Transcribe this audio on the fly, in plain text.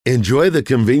Enjoy the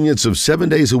convenience of 7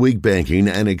 days a week banking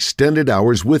and extended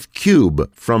hours with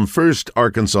Cube from First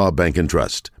Arkansas Bank and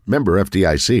Trust. Member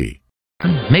FDIC.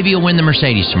 Maybe you'll win the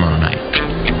Mercedes tomorrow night.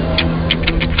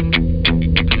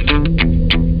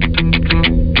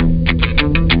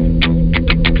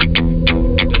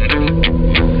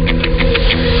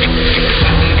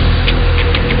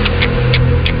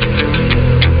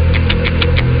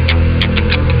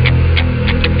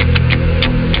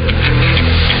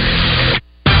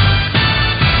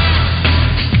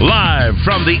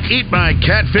 From the Eat My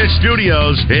Catfish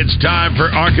studios, it's time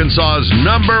for Arkansas's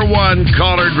 #1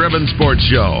 caller-driven sports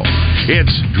show.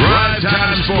 It's Drive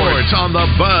Time Sports on the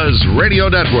Buzz Radio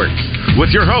Network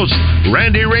with your hosts,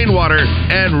 Randy Rainwater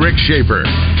and Rick Shaeffer.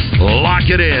 Lock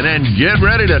it in and get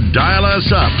ready to dial us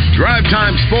up. Drive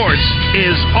Time Sports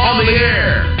is on the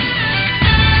air.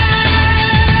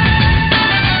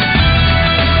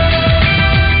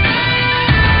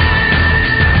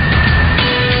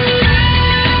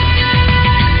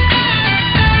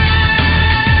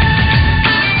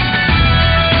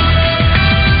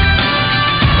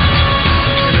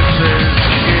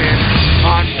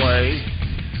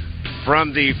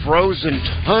 From the frozen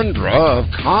tundra of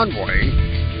Conway.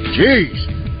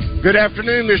 Jeez. Good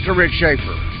afternoon, Mr. Rick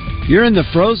Shaeffer. You're in the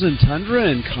frozen tundra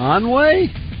in Conway?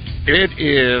 It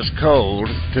is cold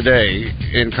today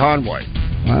in Conway.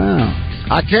 Wow.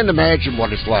 I can't imagine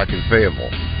what it's like in Fayetteville.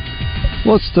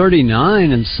 Well, it's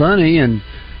 39 and sunny, and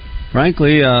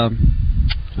frankly, I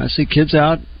see kids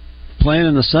out playing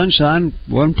in the sunshine.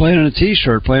 One playing in a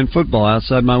T-shirt, playing football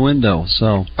outside my window.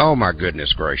 So. Oh my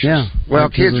goodness gracious! Yeah. Well,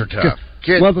 kids are tough.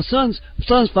 Well, the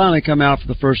sun's finally come out for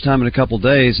the first time in a couple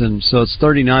days, and so it's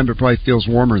 39, but probably feels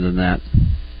warmer than that.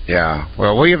 Yeah.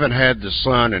 Well, we haven't had the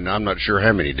sun in I'm not sure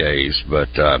how many days, but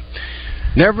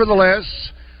nevertheless,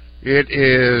 it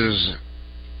is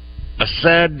a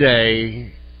sad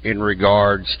day in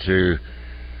regards to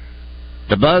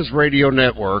the Buzz Radio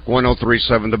Network,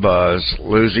 103.7 The Buzz,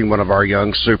 losing one of our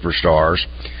young superstars.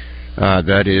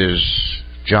 That is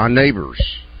John Neighbors,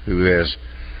 who has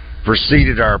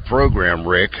preceded our program,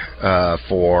 Rick,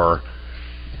 for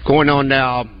going on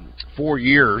now 4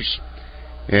 years.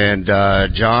 And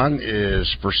John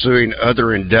is pursuing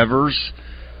other endeavors.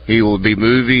 He will be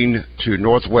moving to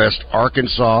Northwest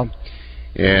Arkansas,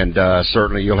 and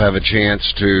certainly you'll have a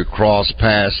chance to cross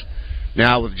paths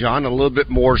now with John, a little bit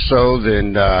more so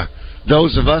than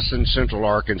those of us in Central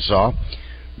Arkansas.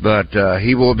 But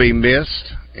he will be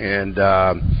missed, and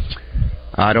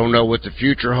I don't know what the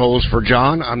future holds for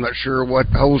John. I'm not sure what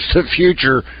holds the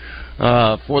future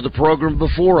for the program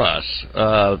before us.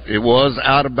 It was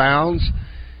out of bounds,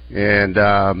 and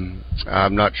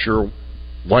I'm not sure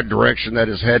what direction that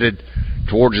is headed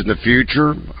towards in the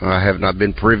future. I have not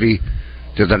been privy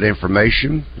to that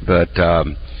information, but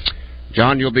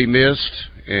John, you'll be missed,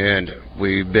 and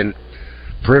we've been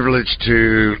privileged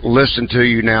to listen to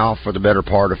you now for the better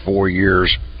part of 4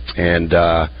 years, and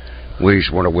we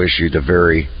just want to wish you the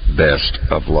very best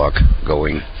of luck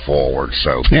going forward.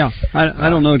 So yeah, I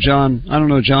don't know John. I don't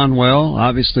know John well.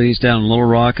 Obviously, he's down in Little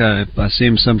Rock. I see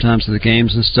him sometimes at the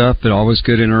games and stuff, but always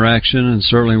good interaction. And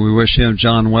certainly, we wish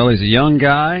John well. He's a young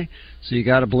guy, so you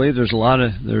got to believe there's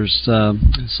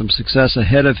some success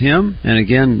ahead of him. And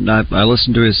again, I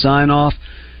listened to his sign off.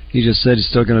 He just said he's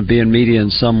still going to be in media in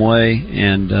some way,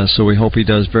 and so we hope he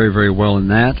does very, very well in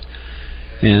that.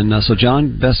 And so,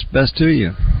 John, best to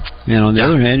you. And on the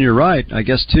other hand, you're right. I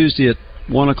guess Tuesday at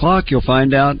 1 o'clock, you'll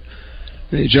find out.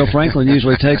 Joe Franklin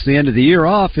usually takes the end of the year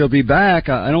off. He'll be back.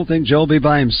 I don't think Joe will be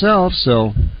by himself,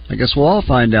 so I guess we'll all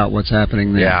find out what's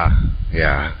happening there.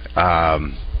 Yeah.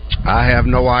 I have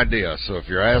no idea. So if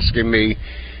you're asking me,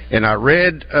 and I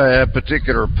read a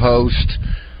particular post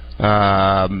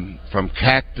from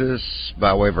Cactus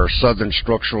by way of our Southern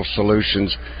Structural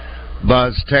Solutions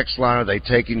Buzz text line, are they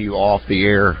taking you off the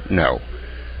air? No.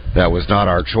 That was not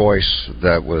our choice.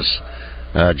 That was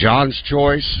John's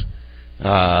choice.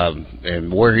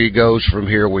 And where he goes from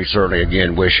here, we certainly,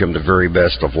 again, wish him the very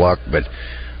best of luck. But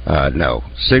no.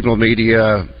 Signal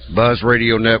Media, Buzz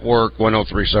Radio Network,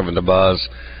 103.7 The Buzz.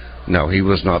 No, he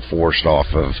was not forced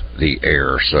off of the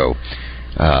air. So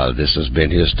this has been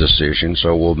his decision.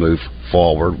 So we'll move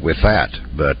forward with that.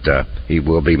 But he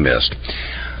will be missed.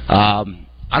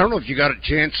 I don't know if you got a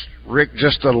chance, Rick,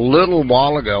 just a little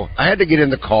while ago. I had to get in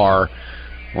the car.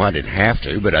 Well, I didn't have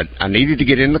to, but I needed to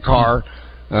get in the car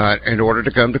in order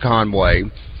to come to Conway.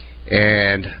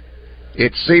 And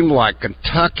it seemed like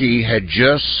Kentucky had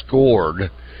just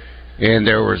scored, and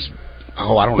there was,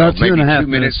 maybe 2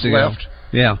 minutes left.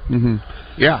 Yeah. Mm-hmm.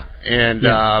 Yeah.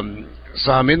 And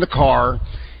so I'm in the car,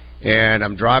 and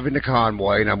I'm driving to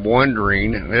Conway, and I'm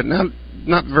wondering, and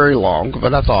not very long,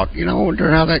 but I thought, I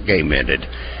wonder how that game ended.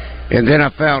 And then I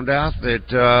found out that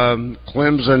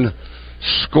Clemson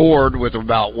scored with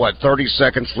about, 30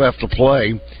 seconds left to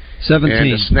play. 17.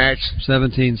 And snatched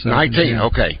 17. 19, yeah.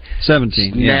 okay.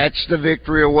 17, snatched the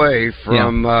victory away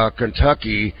from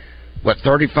Kentucky.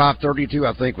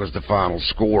 35-32, I think, was the final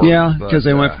score. Yeah, because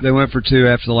they went for 2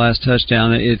 after the last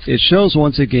touchdown. It shows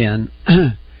once again,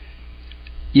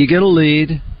 you get a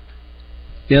lead,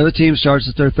 the other team starts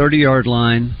at their 30-yard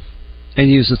line, and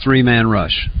use a 3-man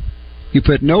rush. You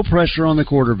put no pressure on the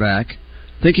quarterback,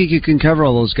 thinking you can cover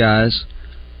all those guys.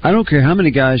 I don't care how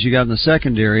many guys you got in the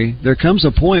secondary, there comes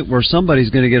a point where somebody's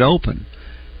going to get open.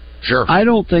 Sure. I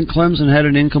don't think Clemson had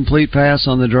an incomplete pass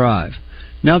on the drive.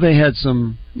 Now they had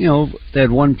some, they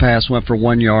had one pass went for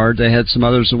 1 yard. They had some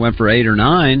others that went for 8 or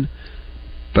 9.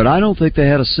 But I don't think they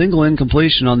had a single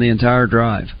incompletion on the entire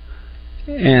drive.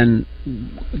 And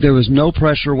there was no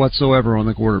pressure whatsoever on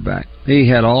the quarterback. He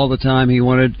had all the time he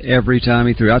wanted every time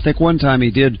he threw. I think one time he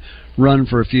did run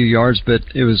for a few yards, but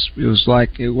it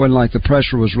wasn't like the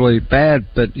pressure was really bad,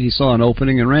 but he saw an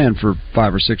opening and ran for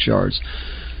 5 or 6 yards.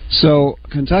 So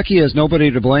Kentucky has nobody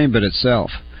to blame but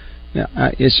itself.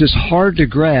 It's just hard to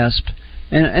grasp,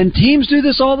 and teams do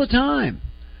this all the time.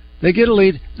 They get a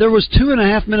lead. There was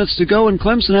 2.5 minutes to go, and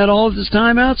Clemson had all of his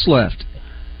timeouts left.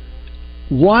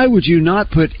 Why would you not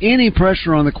put any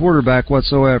pressure on the quarterback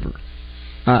whatsoever?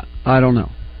 I don't know,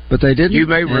 but they didn't. You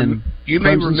may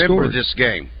remember scored. this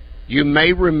game. You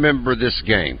may remember this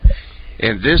game,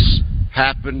 and this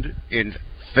happened in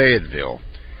Fayetteville,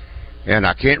 and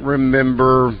I can't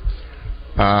remember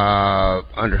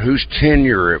under whose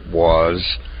tenure it was,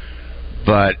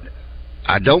 but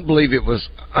I don't believe it was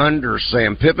under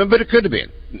Sam Pittman, but it could have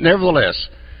been. Nevertheless,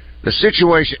 the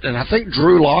situation, and I think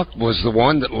Drew Lock was the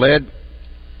one that led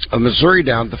Missouri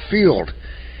down the field,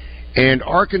 and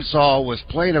Arkansas was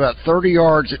playing about 30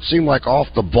 yards, it seemed like, off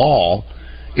the ball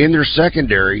in their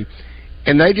secondary,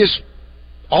 and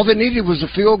all they needed was a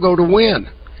field goal to win.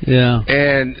 Yeah,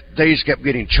 and they just kept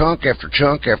getting chunk after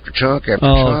chunk after chunk after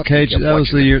chunk. KJ, that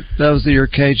was the year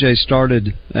KJ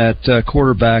started at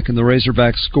quarterback, and the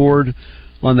Razorbacks scored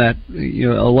on that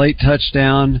a late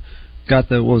touchdown.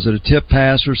 Got a tip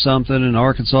pass or something, and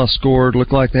Arkansas scored.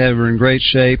 Looked like they were in great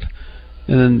shape,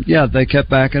 and then they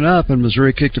kept backing up, and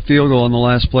Missouri kicked a field goal on the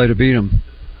last play to beat them.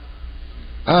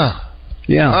 It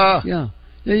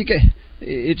makes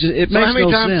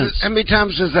no sense. How many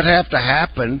times does that have to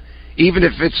happen? Even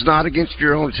if it's not against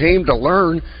your own team, to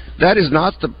learn that's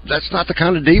not the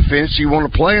kind of defense you want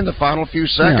to play in the final few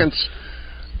seconds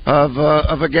of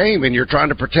a game, and you're trying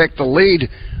to protect the lead.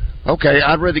 Okay,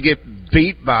 I'd rather get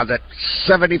beat by that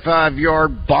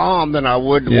 75-yard bomb than I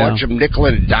would watch them nickel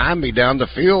and dime me down the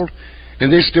field,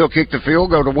 and they still kick the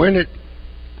field goal to win it.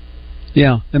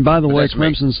 Yeah, and by the way,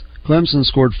 Clemson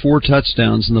scored 4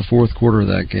 touchdowns in the fourth quarter of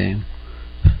that game.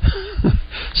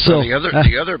 So the other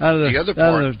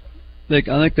part.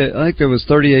 I think there was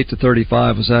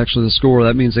 38-35 was actually the score.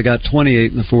 That means they got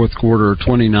 28 in the fourth quarter, or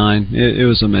 29. It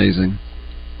was amazing.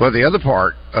 Well, the other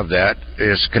part of that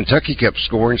is Kentucky kept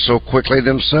scoring so quickly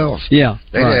themselves. Yeah,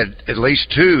 they had at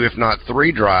least 2, if not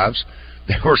 3 drives.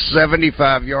 They were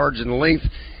 75 yards in length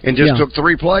and just took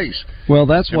 3 plays. Well,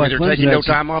 that's why they're Clemson taking no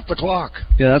time off the clock.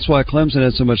 Yeah, that's why Clemson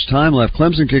had so much time left.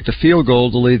 Clemson kicked a field goal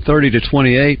to lead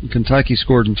 30-28, and Kentucky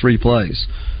scored in 3 plays.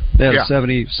 They had a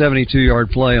 72-yard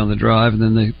play on the drive, and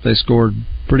then they scored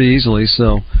pretty easily.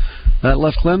 So that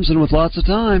left Clemson with lots of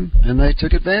time, and they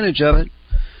took advantage of it.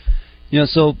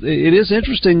 So it is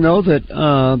interesting, though,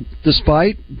 that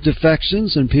despite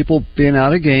defections and people being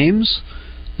out of games,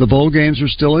 the bowl games are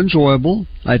still enjoyable.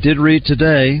 I did read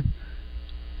today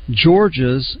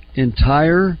Georgia's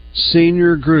entire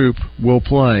senior group will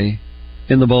play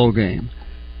in the bowl game.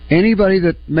 Anybody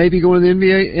that may be going to the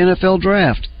NFL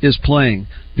draft is playing.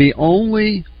 The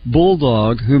only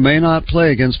Bulldog who may not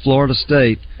play against Florida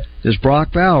State is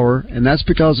Brock Bauer, and that's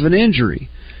because of an injury.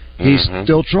 He's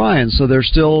still trying, so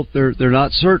they're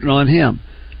not certain on him.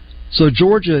 So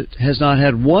Georgia has not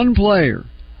had one player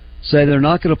say they're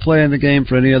not going to play in the game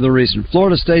for any other reason.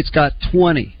 Florida State's got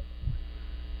 20.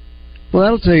 Well,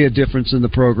 that'll tell you a difference in the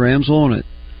programs, won't it?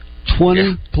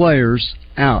 20 players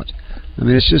out. I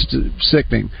mean, it's just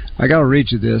sickening. I got to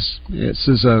read you this. This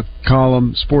is a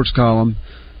sports column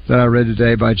that I read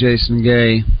today by Jason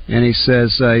Gay, and he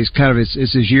says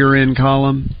it's his year-end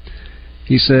column.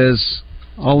 He says,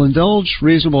 "I'll indulge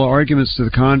reasonable arguments to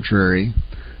the contrary,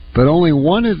 but only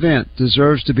one event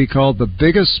deserves to be called the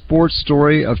biggest sports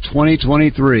story of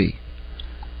 2023.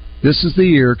 This is the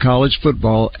year college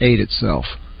football ate itself."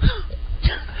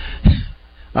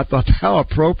 I thought, how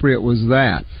appropriate was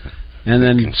that? And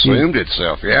then consumed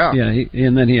itself, yeah. Yeah,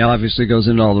 and then he obviously goes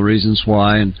into all the reasons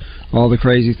why and all the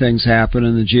crazy things happen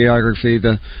and the geography,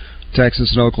 the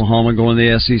Texas and Oklahoma going to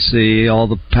the SEC, all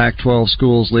the Pac-12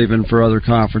 schools leaving for other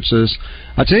conferences.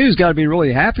 I tell you, he's got to be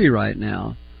really happy right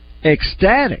now,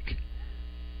 ecstatic.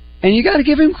 And you got to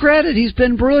give him credit. He's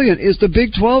been brilliant. Is the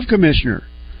Big 12 commissioner.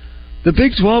 The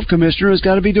Big 12 commissioner has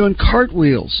got to be doing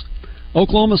cartwheels.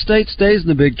 Oklahoma State stays in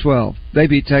the Big 12. They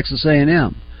beat Texas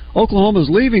A&M. Oklahoma's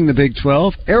leaving the Big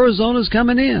 12. Arizona's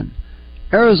coming in.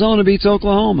 Arizona beats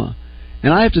Oklahoma.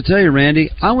 And I have to tell you, Randy,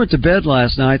 I went to bed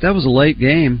last night. That was a late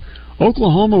game.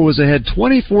 Oklahoma was ahead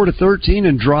 24-13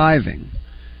 and driving.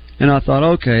 And I thought,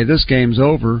 okay, this game's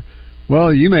over.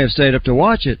 Well, you may have stayed up to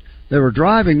watch it. They were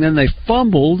driving, then they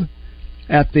fumbled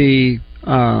at the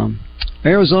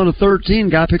Arizona 13.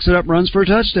 Guy picks it up, runs for a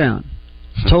touchdown.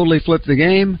 Totally flipped the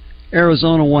game.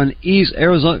 Arizona won easy.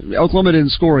 Oklahoma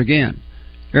didn't score again.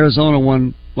 Arizona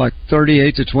won like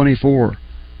 38-24.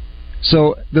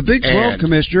 So the Big 12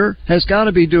 commissioner has got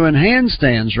to be doing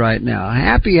handstands right now.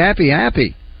 Happy, happy,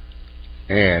 happy.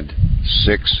 And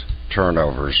 6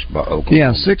 turnovers by Oklahoma.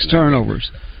 Yeah, 6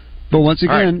 turnovers. But once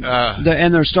again,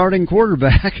 and their starting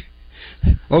quarterback,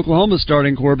 Oklahoma's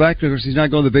starting quarterback, because he's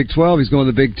not going to the Big 12, he's going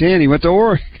to the Big 10. He went to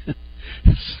Oregon.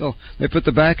 So they put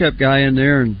the backup guy in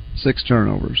there and 6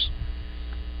 turnovers.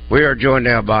 We are joined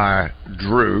now by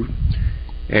Drew.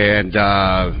 And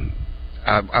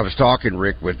I was talking,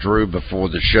 Rick, with Drew before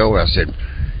the show. I said,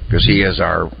 because he is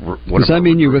our one Does that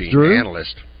mean you withdrew?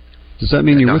 Analyst. Does that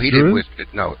mean you withdrew?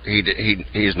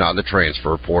 He is not in the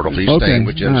transfer portal. He's staying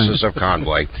with Genesis of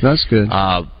Conway. That's good.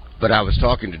 But I was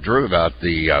talking to Drew about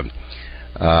the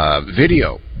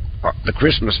video, the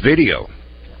Christmas video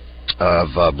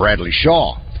of Bradley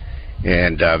Shaw,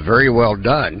 and very well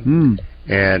done.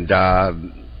 And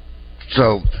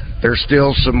so there's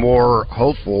still some more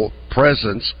hopeful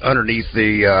presence underneath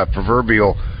the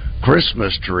proverbial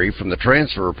Christmas tree from the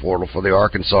transfer portal for the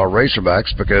Arkansas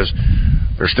Razorbacks, because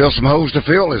there's still some holes to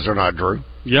fill, is there not, Drew?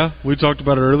 Yeah, we talked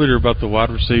about it earlier about the wide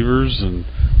receivers and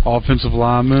offensive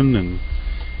linemen,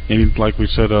 and like we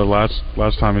said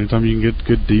last time, anytime you can get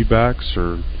good D-backs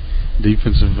or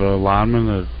defensive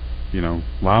linemen,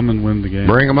 linemen win the game.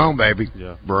 Bring them on, baby.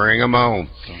 Yeah. Bring them on.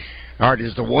 So. All right,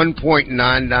 is the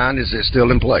 1.99, is it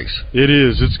still in place? It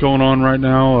is. It's going on right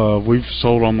now. We've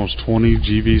sold almost 20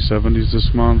 GV70s this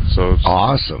month, so it's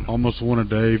awesome. Almost one a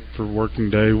day for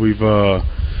working day.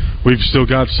 We've still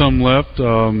got some left.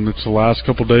 It's the last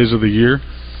couple days of the year,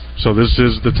 so this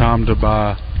is the time to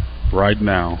buy right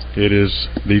now. It is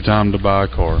the time to buy a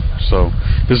car. So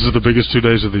this is the biggest 2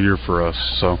 days of the year for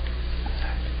us. So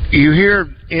you hear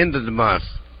end of the month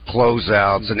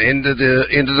closeouts and end of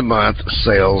the month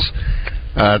sales.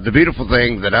 The beautiful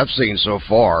thing that I've seen so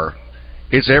far,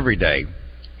 it's every day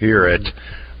here at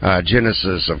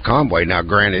Genesis of Conway. Now,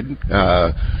 granted,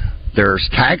 there's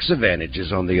tax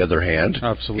advantages on the other hand.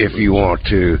 Absolutely. If you want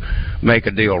to make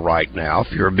a deal right now,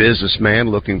 if you're a businessman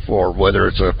looking for whether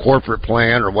it's a corporate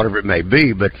plan or whatever it may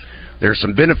be, but there's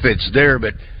some benefits there.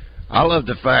 But I love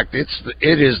the fact it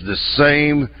is the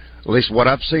same. At least what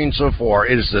I've seen so far,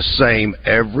 it is the same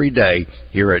every day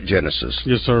here at Genesis.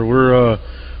 Yes, sir.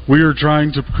 We are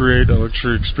trying to create a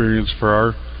luxury experience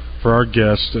for our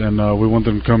guests, and we want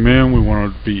them to come in. We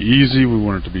want it to be easy. We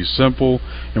want it to be simple,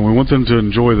 and we want them to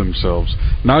enjoy themselves.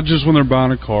 Not just when they're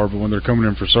buying a car, but when they're coming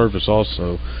in for service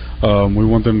also. We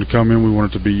want them to come in. We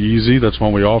want it to be easy. That's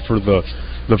why we offer the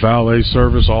valet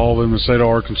service all in the state of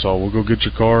Arkansas. We'll go get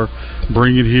your car,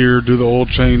 bring it here, do the oil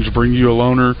change, bring you a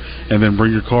loaner, and then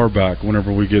bring your car back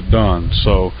whenever we get done.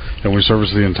 So, and we service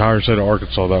the entire state of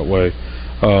Arkansas that way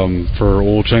for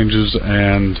oil changes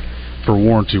and for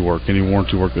warranty work, any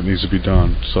warranty work that needs to be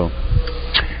done. So,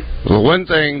 well, one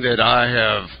thing that I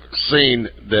have seen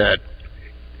that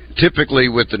typically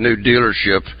with the new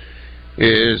dealership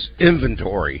is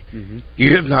inventory. Mm-hmm.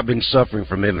 You have not been suffering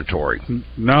from inventory.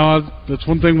 No, that's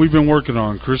one thing we've been working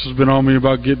on. Chris has been on me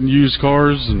about getting used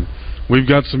cars, and we've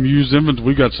got some used inventory.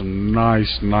 We've got some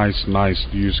nice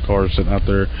used cars sitting out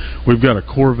there. We've got a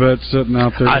Corvette sitting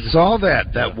out there. I saw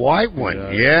that white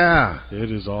one. Yeah.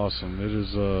 It is awesome. It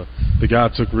is. The guy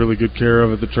took really good care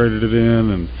of it that traded it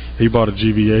in, and he bought a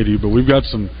GV80. But we've got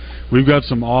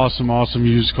some awesome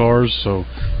used cars. So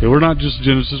we're not just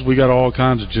Genesis. We got all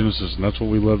kinds of Genesis, and that's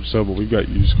what we love to sell. But we've got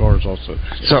used cars also.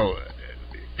 So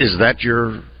is that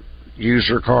your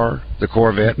user car, the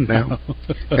Corvette now?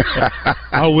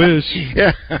 I wish.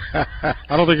 Yeah.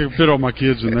 I don't think I can fit all my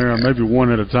kids in there. Maybe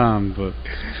one at a time, but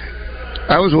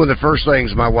that was one of the first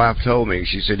things my wife told me.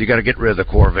 She said, "You got to get rid of the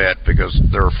Corvette because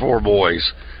there are 4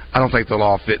 boys I don't think they'll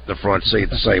all fit in the front seat at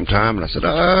the same time. And I said,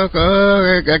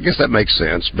 I guess that makes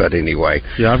sense. But anyway.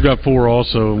 Yeah, I've got 4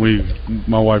 also.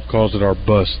 My wife calls it our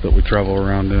bus that we travel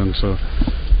around in. So.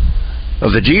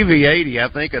 Well, the GV80,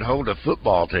 I think, could hold a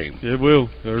football team. It will.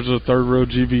 There's a third row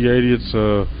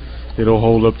GV80. It'll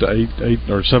hold up to 8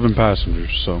 or 7 passengers.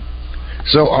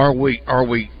 So are we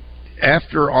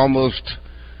after almost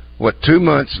 2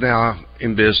 months now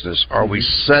in business? Are we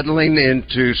settling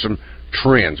into some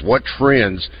trends? What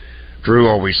trends, Drew,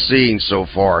 are we seeing so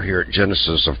far here at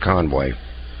Genesis of Conway?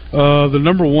 The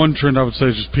number one trend I would say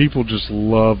is just people just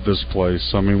love this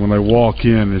place. I mean, when they walk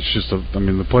in, it's just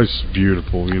the place is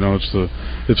beautiful. You know,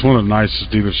 it's one of the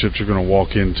nicest dealerships you're going to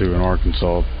walk into in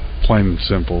Arkansas, plain and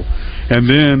simple. And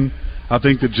then I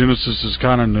think that Genesis is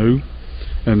kind of new,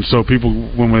 and so people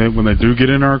when they do get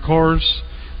in our cars,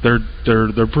 they're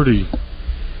pretty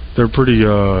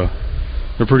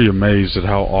amazed at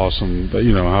how awesome,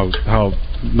 you know, how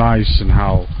nice and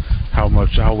how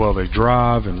well they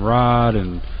drive and ride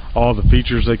and all the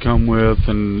features they come with,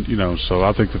 and you know, so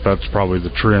I think that's probably the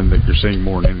trend that you're seeing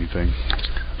more than anything.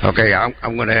 Okay,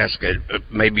 I'm going to ask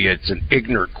maybe it's an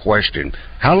ignorant question.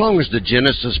 How long has the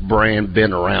Genesis brand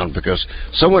been around? Because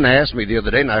someone asked me the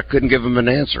other day, and I couldn't give them an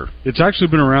answer. It's actually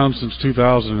been around since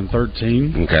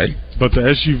 2013. Okay. But the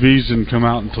SUVs didn't come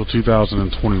out until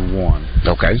 2021.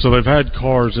 Okay. So they've had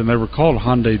cars, and they were called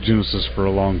Hyundai Genesis for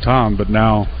a long time, but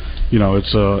now, you know,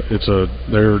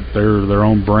 they're their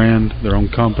own brand, their own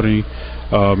company,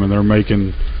 and they're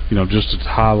making, you know, just a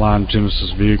high-line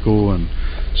Genesis vehicle. And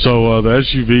so the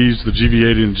SUVs, the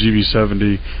GV80 and the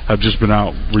GV70, have just been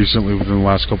out recently within the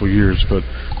last couple of years. But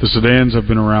the sedans have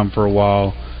been around for a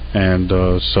while, and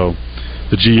so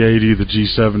the G80, the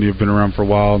G70 have been around for a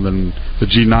while, and then the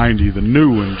G90, the new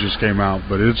one, just came out,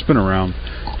 but it's been around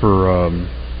for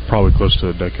probably close to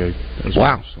a decade.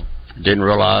 Wow. So. Didn't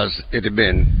realize it had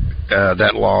been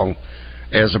that long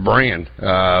as a brand.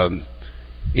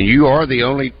 And you are the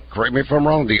only, correct me if I'm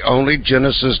wrong, the only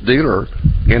Genesis dealer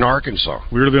in Arkansas.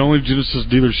 We're the only Genesis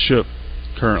dealership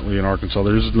currently in Arkansas.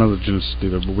 There is another Genesis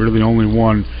dealer, but we're the only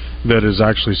one that is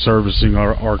actually servicing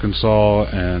our Arkansas,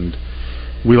 and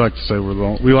we like to say we're the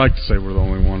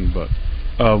only one, but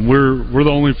we're the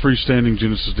only freestanding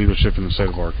Genesis dealership in the state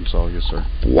of Arkansas. Yes, sir.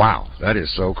 Wow, that is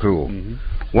so cool.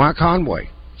 Mm-hmm. Why Conway?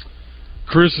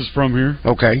 Chris is from here.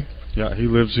 Okay. Yeah, he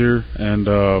lives here,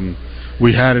 and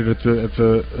we had it at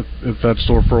that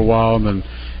store for a while, and then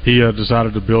he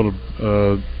decided to build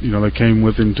they came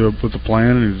with him with the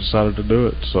plan, and he decided to do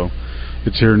it. So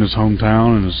it's here in his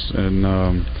hometown,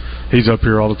 and he's up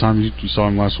here all the time. You saw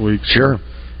him last week. Sure. So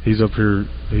he's up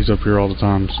here all the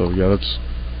time. So yeah, that's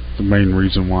the main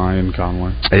reason why in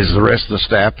Conway. Is the rest of the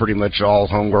staff pretty much all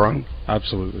homegrown?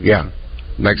 Absolutely. Yeah.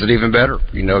 Makes it even better.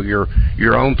 You know, your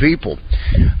own people.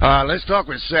 Let's talk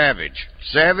with Savage.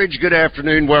 Savage, good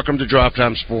afternoon. Welcome to Drive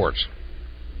Time Sports.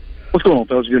 What's going on,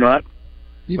 fellas? You doing all right?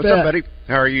 What's up, buddy?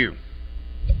 How are you?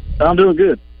 I'm doing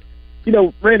good. You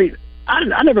know, Randy,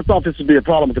 I never thought this would be a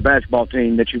problem with the basketball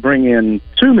team, that you bring in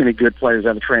too many good players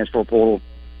out of the transfer portal.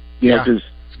 You know, because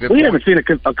we haven't seen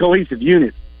a cohesive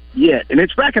unit yet. And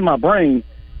it's back in my brain,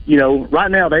 you know,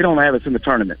 right now they don't have us in the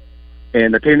tournament.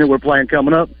 And the team that we're playing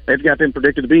coming up, they've got them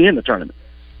predicted to be in the tournament.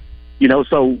 You know,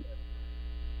 so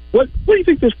what do you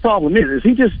think this problem is? Is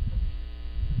he just,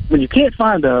 when you can't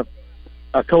find a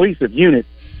cohesive unit,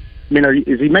 I mean,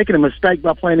 is he making a mistake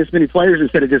by playing this many players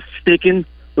instead of just sticking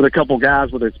with a couple guys,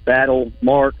 whether it's Battle,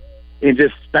 Mark, and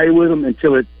just stay with them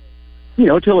until a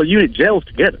unit gels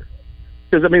together?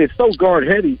 Because, I mean, it's so guard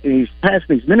heavy, and he's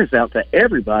passing these minutes out to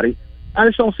everybody. I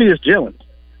just don't see us gelling.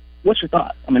 What's your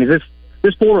thought? I mean, is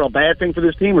this portal a bad thing for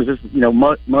this team, or is this, you know,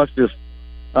 must just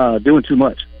doing too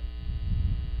much?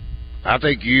 I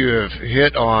think you have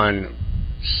hit on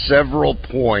several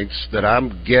points that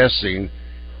I'm guessing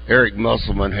Eric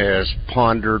Musselman has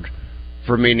pondered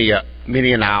for many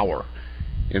an hour,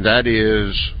 and that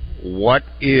is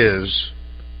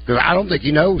because I don't think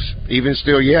he knows even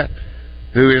still yet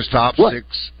who his top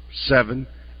 6, 7,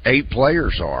 8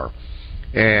 players are,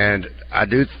 and I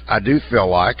do feel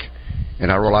like.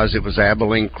 And I realized it was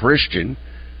Abilene Christian,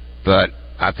 but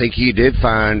I think he did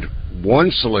find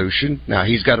one solution. Now,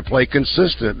 he's got to play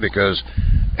consistent because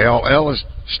L. Ellis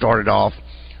started off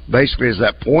basically as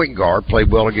that point guard, played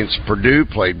well against Purdue,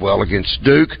 played well against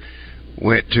Duke,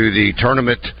 went to the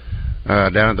tournament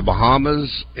down in the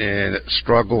Bahamas and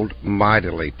struggled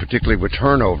mightily, particularly with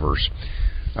turnovers.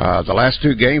 The last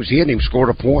 2 games, he hadn't even scored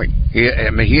a point. He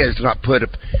has not put up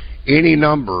any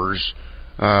numbers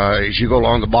as you go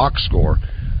along the box score.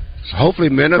 So hopefully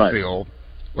Menifee will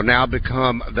now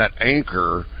become that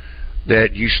anchor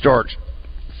that you start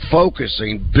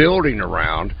focusing, building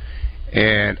around,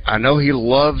 And I know he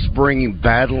loves bringing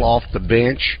Battle off the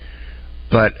bench,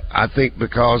 but I think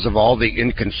because of all the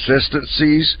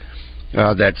inconsistencies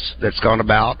that's gone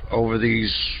about over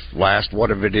these last,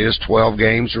 12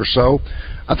 games or so,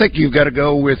 I think you've got to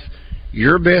go with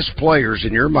your best players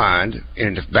in your mind,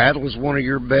 and if Battle is one of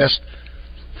your best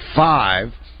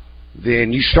 5,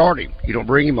 then you start him. You don't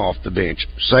bring him off the bench.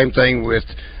 Same thing with,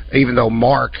 even though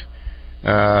Mark,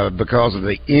 because of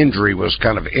the injury, was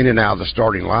kind of in and out of the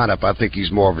starting lineup, I think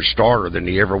he's more of a starter than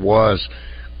he ever was,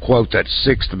 quote, that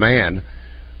 6th man.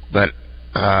 But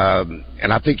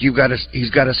and I think he's got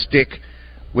to stick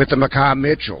with the Mekhi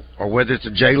Mitchell, or whether it's a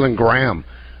Jalen Graham.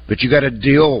 But you got to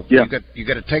deal. Yeah. You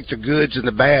got to take the goods and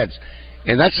the bads,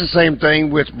 and that's the same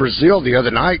thing with Brazil the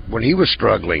other night when he was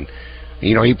struggling.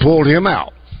 You know, he pulled him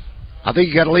out. I think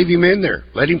you got to leave him in there.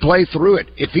 Let him play through it.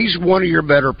 If he's one of your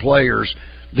better players,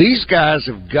 these guys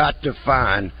have got to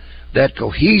find that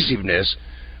cohesiveness,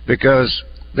 because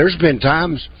there's been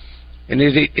times, and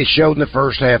it showed in the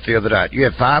first half the other night. You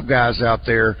had 5 guys out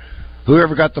there.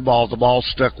 Whoever got the ball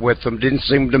stuck with them, didn't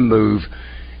seem to move.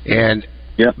 And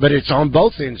but it's on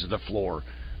both ends of the floor,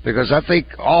 because I think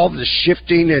all the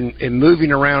shifting and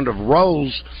moving around of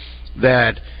roles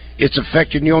that it's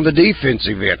affecting you on the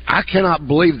defensive end. I cannot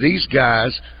believe these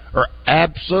guys are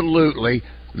absolutely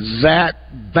that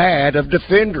bad of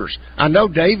defenders. I know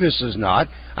Davis is not.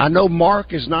 I know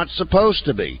Mark is not supposed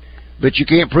to be. But you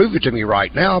can't prove it to me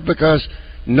right now, because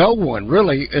no one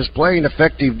really is playing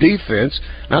effective defense.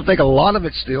 And I think a lot of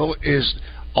it still is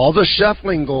all the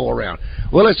shuffling go around.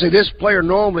 Well, let's say this player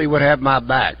normally would have my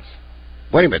back.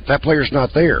 Wait a minute, that player's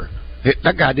not there.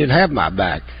 That guy didn't have my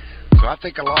back. So I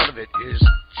think a lot of it is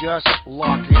just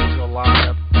lock into a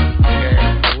lineup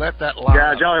and let that lineup.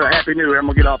 Guys, y'all have a happy new year. I'm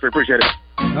going to get off here. Appreciate it.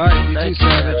 All right, you too,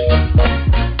 Savage.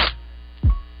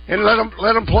 And let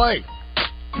them play.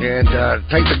 And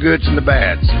take the goods and the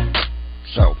bads.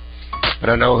 So, but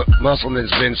I know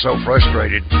Musselman's been so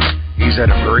frustrated. He's had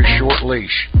a very short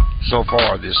leash so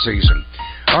far this season.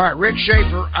 All right, Rick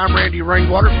Shaeffer, I'm Randy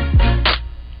Rainwater,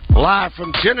 live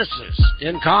from Genesis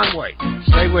in Conway.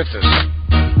 Stay with us.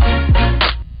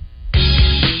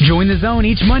 Join the Zone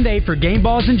each Monday for Game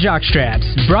Balls and Jock Straps.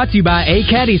 Brought to you by A.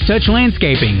 Caddy's Touch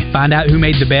Landscaping. Find out who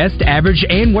made the best, average,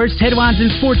 and worst headlines in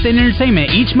sports and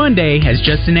entertainment each Monday as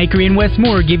Justin Akery and Wes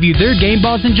Moore give you their Game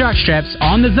Balls and Jock Straps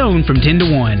on the Zone from 10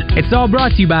 to 1. It's all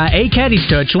brought to you by A. Caddy's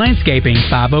Touch Landscaping,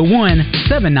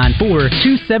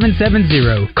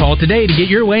 501-794-2770. Call today to get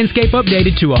your landscape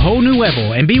updated to a whole new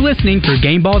level, and be listening for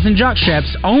Game Balls and Jock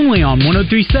Straps only on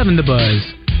 103.7 The Buzz.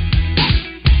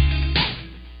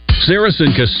 Saracen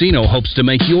Casino hopes to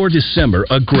make your December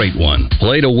a great one.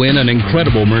 Play to win an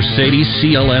incredible Mercedes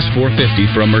CLS 450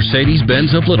 from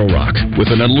Mercedes-Benz of Little Rock. With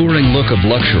an alluring look of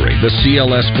luxury, the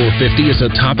CLS 450 is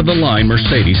a top-of-the-line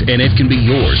Mercedes, and it can be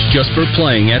yours just for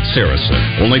playing at Saracen.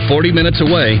 Only 40 minutes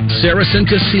away, Saracen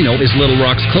Casino is Little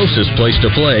Rock's closest place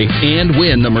to play and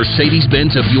win the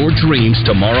Mercedes-Benz of your dreams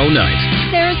tomorrow night.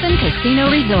 Saracen Casino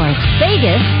Resort,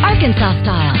 Vegas, Arkansas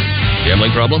style.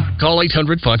 Gambling problem? Call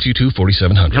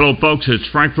 800-522-4700. Hello, folks. It's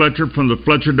Frank Fletcher from the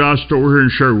Fletcher Dodge store here in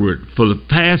Sherwood. For the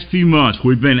past few months,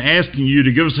 we've been asking you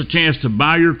to give us a chance to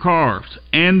buy your cars,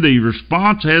 and the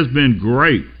response has been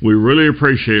great. We really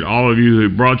appreciate all of you who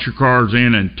brought your cars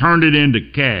in and turned it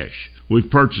into cash. We've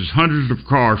purchased hundreds of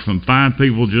cars from fine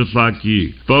people just like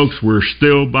you. Folks, we're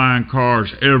still buying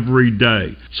cars every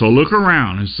day. So look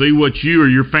around and see what you or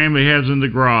your family has in the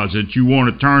garage that you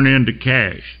want to turn into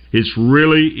cash. It's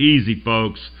really easy,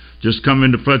 folks. Just come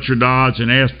into Fletcher Dodge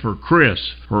and ask for Chris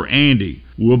or Andy.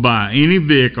 We'll buy any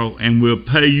vehicle, and we'll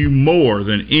pay you more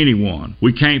than anyone.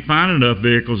 We can't find enough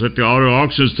vehicles at the auto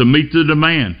auctions to meet the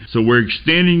demand, so we're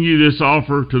extending you this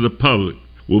offer to the public.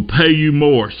 We'll pay you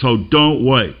more, so don't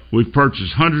wait. We've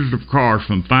purchased hundreds of cars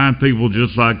from fine people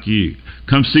just like you.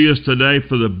 Come see us today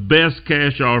for the best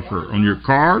cash offer on your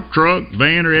car, truck,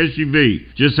 van, or SUV.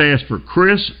 Just ask for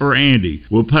Chris or Andy.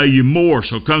 We'll pay you more,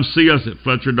 so come see us at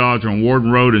Fletcher Dodge on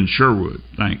Warden Road in Sherwood.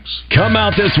 Thanks. Come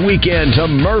out this weekend to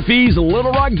Murphy's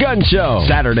Little Rock Gun Show.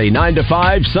 Saturday 9 to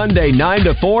 5, Sunday 9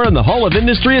 to 4 in the Hall of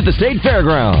Industry at the State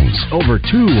Fairgrounds. Over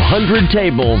 200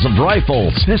 tables of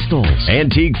rifles, pistols,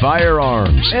 antique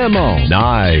firearms, ammo,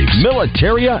 knives,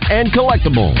 militaria, and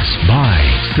collectibles.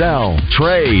 Buy, sell,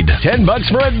 trade. $10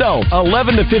 for adults,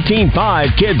 11 to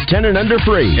 15.5. Kids 10 and under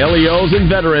free. LEOs and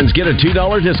veterans get a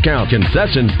 $2 discount.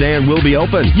 Concession stand will be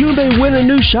open. You may win a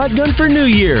new shotgun for New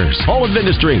Year's. Hall of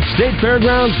Industry, State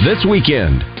Fairgrounds this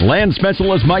weekend. Land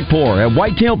specialist Mike Poore at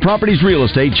Whitetail Properties Real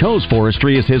Estate chose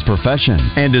forestry as his profession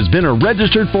and has been a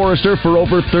registered forester for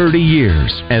over 30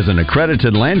 years. As an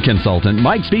accredited land consultant,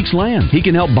 Mike speaks land. He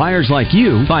can help buyers like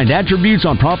you find attributes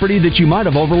on property that you might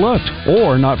have overlooked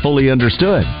or not fully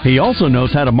understood. He also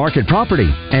knows how to market property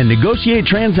and negotiate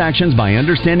transactions by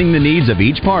understanding the needs of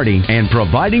each party and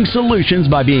providing solutions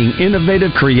by being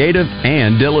innovative, creative,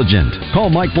 and diligent. Call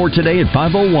Mike Poore today at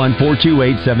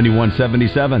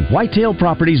 501-428-7177.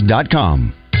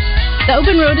 whitetailproperties.com. The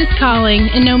open road is calling,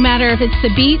 and no matter if it's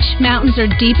the beach, mountains, or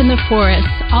deep in the forest,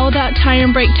 All About Tire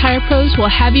and Brake Tire Pros will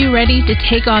have you ready to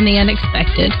take on the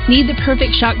unexpected. Need the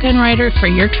perfect shotgun rider for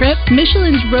your trip?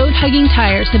 Michelin's road-hugging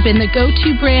tires have been the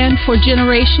go-to brand for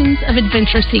generations of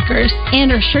adventure seekers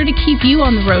and are sure to keep you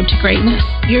on the road to greatness.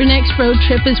 Your next road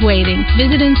trip is waiting.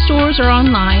 Visit in stores or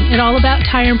online at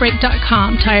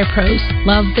allabouttireandbrake.com. Tire Pros.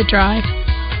 Love the drive.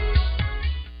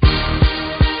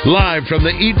 Live from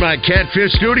the Eat My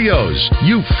Catfish studios,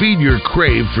 you feed your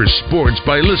crave for sports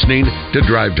by listening to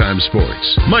Drive Time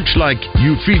Sports. Much like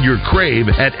you feed your crave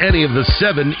at any of the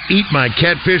 7 Eat My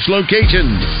Catfish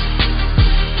locations.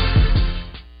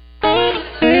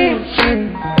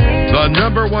 The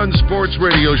 #1 sports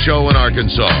radio show in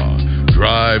Arkansas,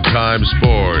 Drive Time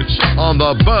Sports, on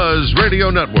the Buzz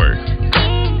Radio Network.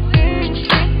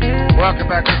 Welcome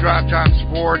back to Drive Time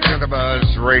Sports and the Buzz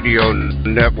Radio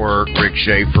Network. Rick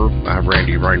Shaeffer, I'm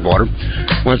Randy Rainwater.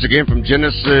 Once again from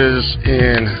Genesis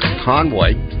in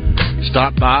Conway.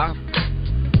 Stop by,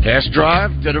 test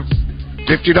drive, get a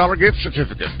 $50 gift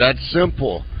certificate. That's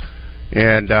simple.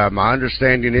 And my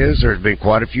understanding is there's been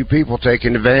quite a few people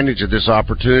taking advantage of this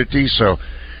opportunity. So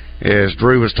as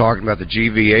Drew was talking about the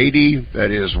GV80,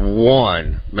 that is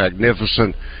one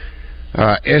magnificent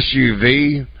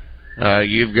SUV.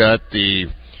 You've got the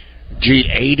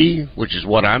G80, which is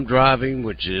what I'm driving,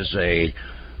 which is a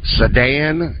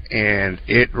sedan, and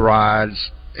it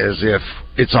rides as if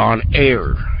it's on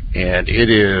air, and it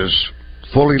is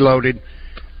fully loaded,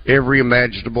 every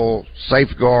imaginable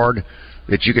safeguard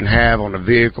that you can have on a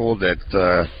vehicle that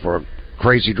for a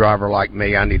crazy driver like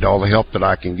me, I need all the help that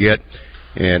I can get,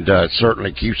 and it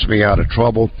certainly keeps me out of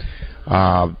trouble.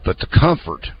 But the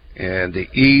comfort and the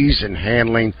ease in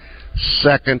handling,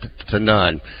 second to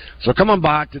none. So come on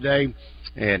by today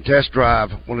and test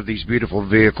drive one of these beautiful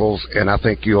vehicles, and I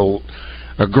think you'll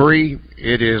agree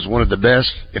it is one of the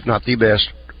best, if not the best,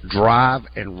 drive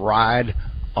and ride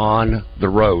on the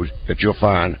road that you'll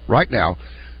find right now.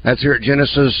 That's here at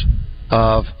Genesis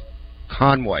of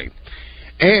Conway.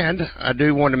 And I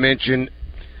do want to mention,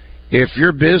 if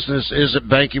your business isn't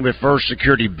banking with First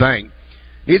Security Bank,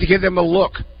 you need to give them a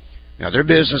look. Now, their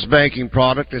business banking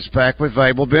product is packed with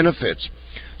valuable benefits,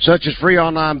 such as free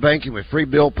online banking with free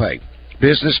bill pay,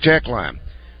 business check line,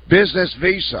 business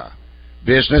visa,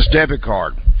 business debit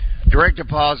card, direct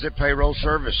deposit payroll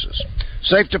services,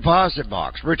 safe deposit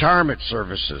box, retirement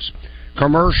services,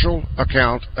 commercial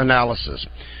account analysis.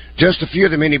 Just a few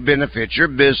of the many benefits your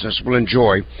business will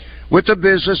enjoy with the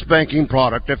business banking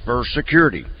product at First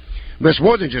Security. But it's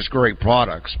more than just great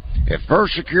products. At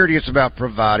First Security, it's about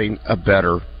providing a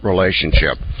better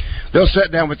relationship. They'll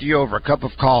sit down with you over a cup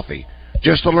of coffee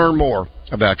just to learn more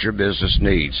about your business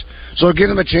needs. So give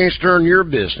them a chance to earn your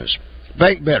business.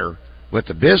 Bank better with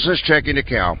the business checking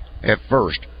account at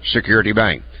First Security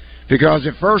Bank. Because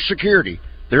at First Security,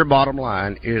 their bottom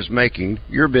line is making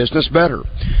your business better.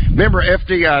 Member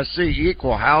FDIC,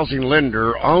 equal housing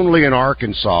lender, only in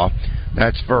Arkansas.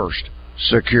 That's First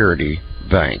Security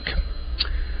Bank.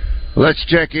 Let's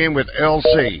check in with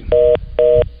LC.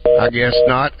 I guess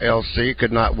not. LC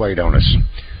could not wait on us.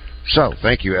 So,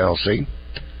 thank you, LC.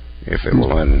 If it will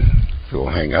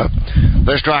hang up.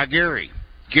 Let's try Gary.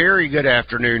 Gary, good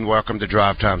afternoon. Welcome to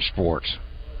Drive Time Sports.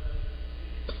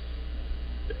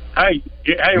 Hey,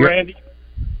 Randy.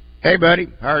 Hey, buddy.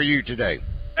 How are you today?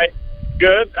 Hey,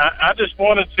 good. I just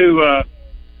wanted to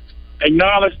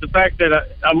acknowledge the fact that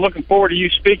I'm looking forward to you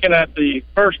speaking at the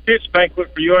first pitch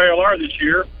banquet for UALR this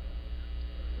year.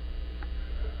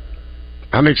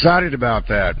 I'm excited about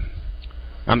that.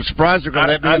 I'm surprised they're going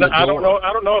to let me in the door.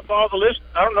 I don't know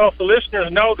if the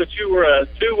listeners know that you were a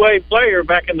two-way player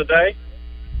back in the day.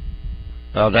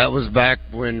 That was back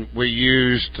when we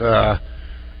used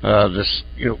this.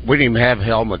 We didn't even have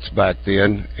helmets back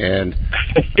then, and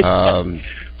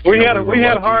we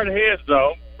had hard heads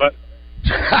though. But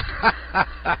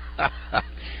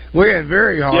we had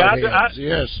very hard heads.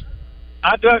 Yes.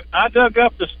 I dug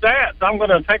up the stats. I'm going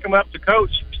to take them up to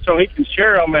Coach so he can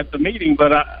share them at the meeting.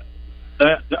 But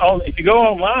if you go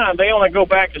online, they only go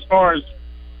back as far as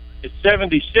it's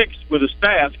 76 with the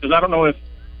stats, because I don't know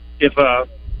if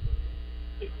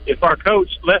our coach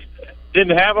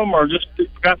didn't have them or just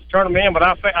forgot to turn them in. But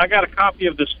I got a copy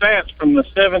of the stats from the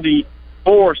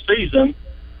 74 season,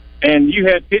 and you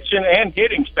had pitching and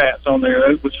hitting stats on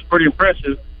there, which is pretty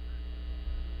impressive.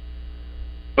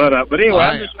 But anyway,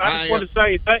 I just want to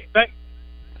say thank.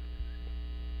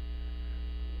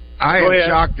 I am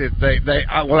shocked that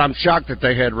I'm shocked that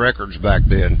they had records back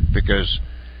then, because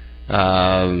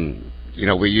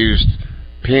we used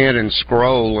pen and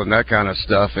scroll and that kind of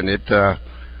stuff, and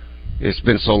it's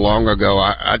been so long ago.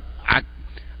 I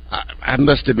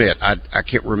must admit I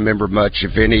can't remember much,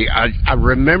 if any. I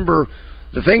remember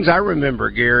the things I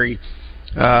remember, Gary,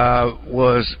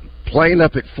 was playing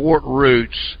up at Fort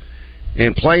Roots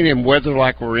and playing in weather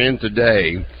like we're in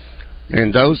today.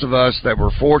 And those of us that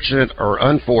were fortunate or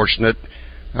unfortunate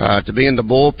to be in the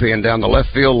bullpen down the left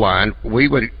field line, we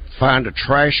would find a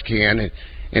trash can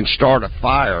and start a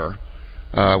fire,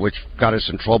 which got us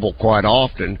in trouble quite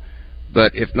often.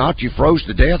 But if not, you froze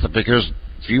to death, because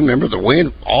if you remember, the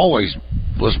wind always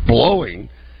was blowing,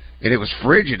 and it was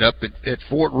frigid up at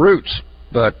Fort Roots.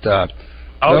 But those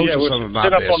are some of my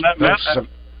best.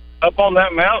 Up on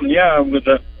that mountain, yeah,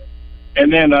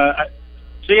 and then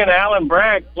seeing Alan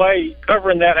Bragg play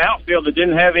covering that outfield that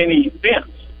didn't have any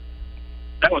fence,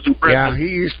 that was impressive. Yeah,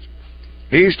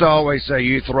 he used to always say,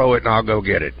 "You throw it and I'll go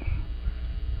get it."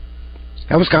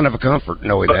 That was kind of a comfort,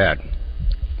 knowing that.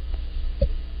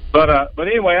 But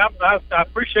anyway, I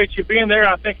appreciate you being there.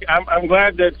 I think I'm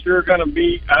glad that you're going to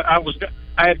be.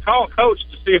 I had called Coach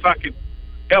to see if I could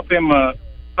help him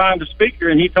find a speaker,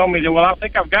 and he told me that, well, I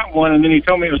think I've got one, and then he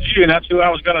told me it was you, and that's who I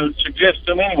was going to suggest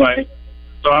to him anyway.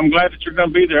 So I'm glad that you're going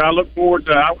to be there. I look forward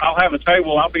to. I'll have a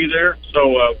table. I'll be there.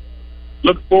 So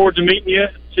look forward to meeting you,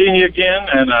 seeing you again,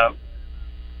 and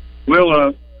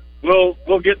we'll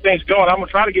get things going. I'm going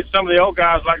to try to get some of the old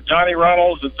guys like Johnny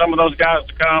Runnels and some of those guys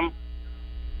to come.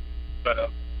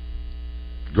 But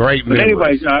great memories.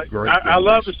 Anyways, I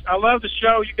love the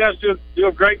show. You guys do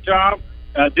a great job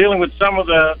dealing with some of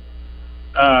the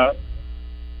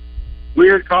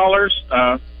weird callers.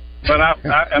 But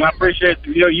I appreciate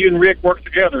you and Rick work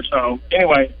together. So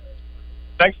anyway,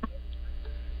 thanks for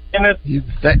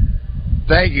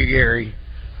Thank you, Gary.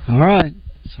 All right.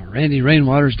 So Randy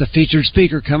Rainwater's the featured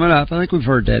speaker coming up. I think we've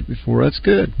heard that before. That's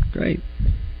good. Great.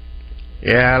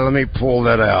 Yeah, let me pull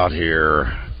that out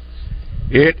here.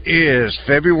 It is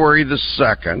February the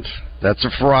 2nd. That's a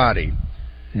Friday.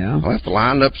 Yeah. I'll have to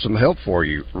line up some help for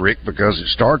you, Rick, because it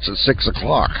starts at 6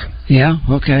 o'clock. Yeah,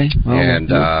 okay. Well, and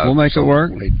we'll make it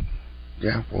work.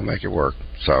 We'll make it work.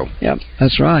 So, yep,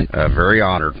 that's right. Very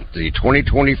honored. The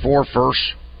 2024 First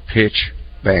Pitch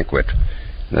Banquet.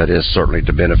 That is certainly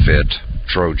to benefit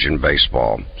Trojan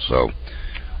baseball. So,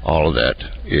 all of that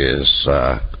is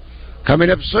coming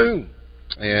up soon.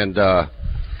 And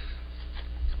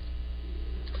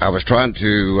I was trying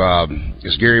to,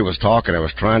 as Gary was talking, I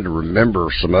was trying to remember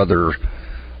some other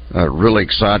really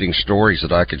exciting stories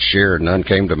that I could share, and none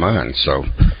came to mind. So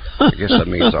I guess that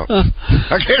means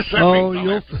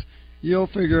you'll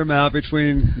figure them out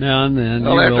between now and then.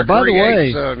 By the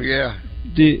way,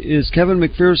 is Kevin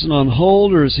McPherson on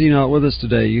hold, or is he not with us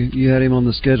today? You had him on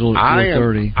the schedule at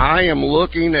 4:30. I am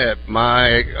looking at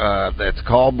my at the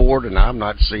call board, and I'm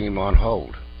not seeing him on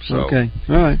hold. So, okay,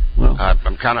 all right. Well,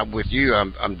 I'm kind of with you.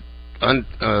 I'm kind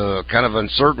of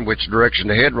uncertain which direction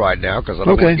to head right now, because I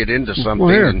don't want to get into something. Well,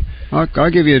 here,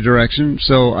 I'll give you a direction.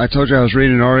 So I told you I was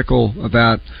reading an article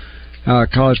about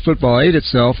college football ate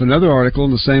itself. Another article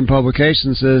in the same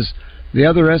publication says the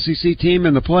other SEC team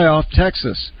in the playoff,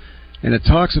 Texas, and it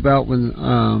talks about when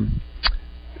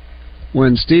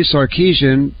Steve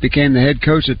Sarkisian became the head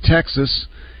coach at Texas.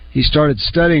 He started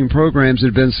studying programs that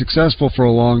had been successful for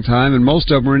a long time, and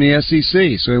most of them were in the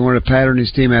SEC, so he wanted to pattern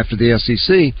his team after the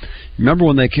SEC. Remember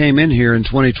when they came in here in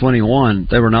 2021,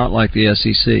 they were not like the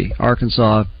SEC.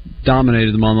 Arkansas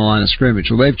dominated them on the line of scrimmage.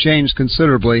 Well, they've changed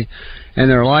considerably, and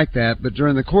they're like that. But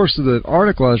during the course of the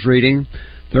article I was reading,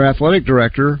 their athletic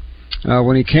director,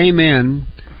 when he came in,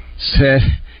 said,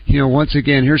 once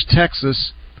again, here's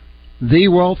Texas, the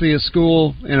wealthiest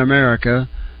school in America.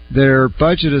 Their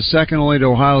budget is second only to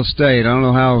Ohio State. I don't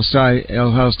know how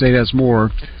Ohio State has more.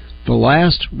 The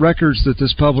last records that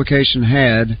this publication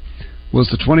had was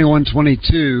the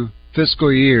 21-22 fiscal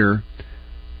year.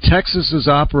 Texas's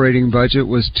operating budget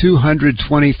was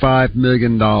 $225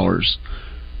 million.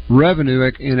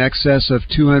 Revenue in excess of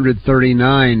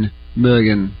 $239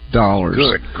 million.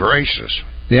 Good gracious.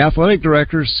 the athletic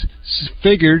directors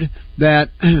figured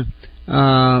that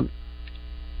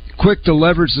quick to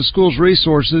leverage the school's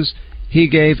resources, he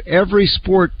gave every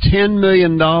sport $10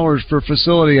 million for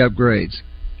facility upgrades.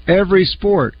 Every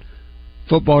sport.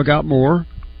 Football got more,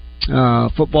 and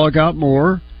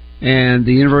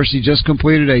the university just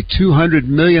completed a $200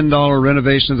 million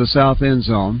renovation of the south end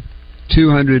zone.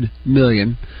 $200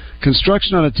 million.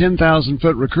 Construction on a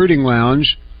 10,000-foot recruiting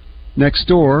lounge next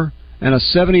door and a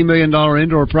 $70 million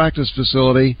indoor practice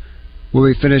facility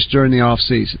will be finished during the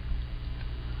off-season.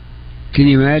 Can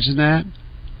you imagine that?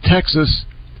 Texas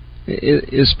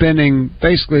is spending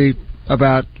basically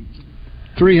about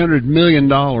 $300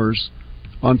 million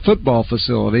on football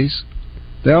facilities.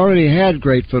 They already had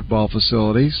great football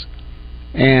facilities,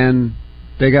 and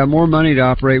they got more money to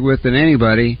operate with than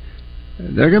anybody.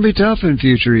 They're going to be tough in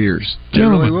future years. They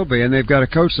really will be, and they've got a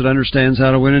coach that understands how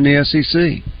to win in the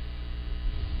SEC.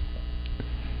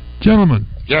 Gentlemen.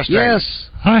 Yes.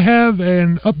 I have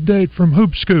an update from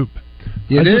Hoop Scoop.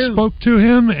 I just spoke to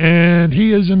him, and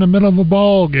he is in the middle of a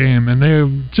ball game, and they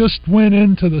just went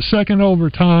into the second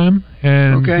overtime,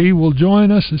 and he will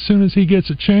join us as soon as he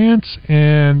gets a chance,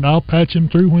 and I'll patch him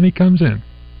through when he comes in.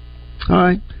 All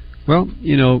right. Well,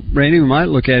 Randy, we might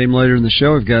look at him later in the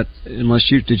show. We've got,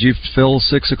 did you fill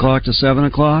 6 o'clock to 7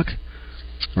 o'clock?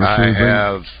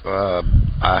 I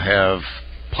have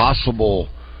possible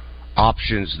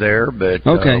options there, but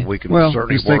we can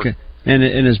certainly work. And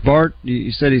is Bart,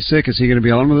 you said he's sick, is he going to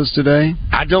be on with us today?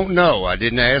 I don't know. I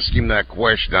didn't ask him that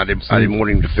question. I didn't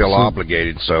want him to feel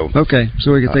obligated. So okay,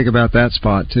 so we can think about that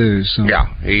spot too. So yeah,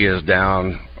 he is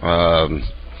down.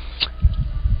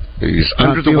 He's not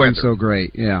under the weather. So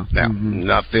great, yeah.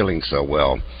 Not feeling so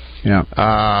well. Yeah.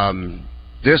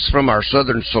 This from our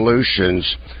Southern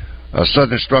Solutions,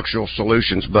 Southern Structural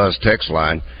Solutions Buzz text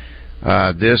line.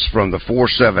 This from the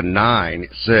 479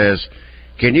 says,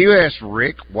 "Can you ask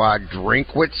Rick why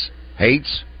Drinkwitz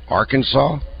hates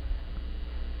Arkansas?"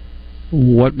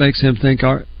 What makes him think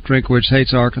Drinkwitz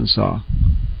hates Arkansas?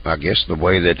 I guess the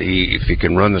way that if he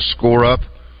can run the score up.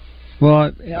 Well,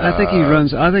 I think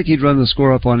he'd run the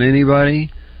score up on anybody.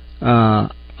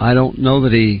 I don't know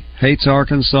that he hates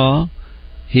Arkansas.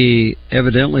 He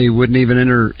evidently wouldn't even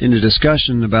enter into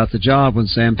discussion about the job when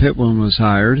Sam Pittman was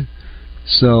hired.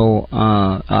 So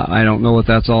I don't know what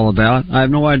that's all about. I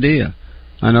have no idea.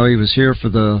 I know he was here for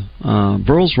the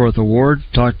Burlsworth Award,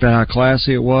 talked about how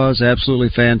classy it was, absolutely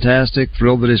fantastic,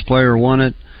 thrilled that his player won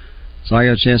it. So I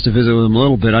got a chance to visit with him a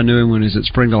little bit. I knew him when he was at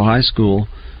Springdale High School,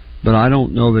 but I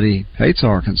don't know that he hates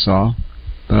Arkansas.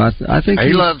 But I think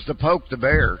he loves to poke the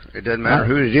bear. It doesn't matter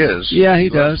who it is. Yeah, he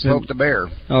does. Poke the bear.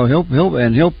 Oh,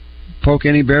 he'll poke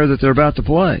any bear that they're about to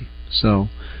play. So,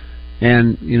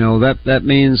 and that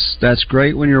means that's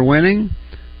great when you're winning.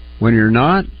 When you're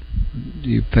not,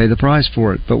 you pay the price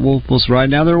for it. But we'll right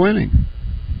now they're winning.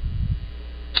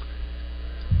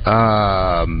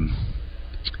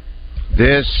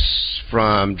 This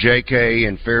from J.K.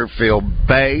 in Fairfield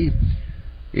Bay.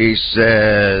 He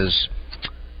says,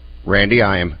 "Randy,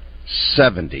 I am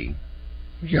 70.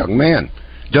 Young man.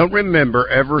 Don't remember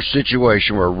ever a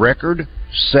situation where a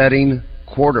record-setting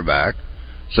quarterback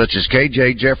such as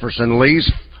K.J. Jefferson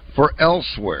leaves for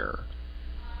elsewhere."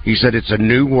 He said it's a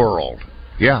new world.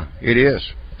 Yeah, it is.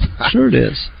 Sure it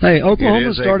is. Hey,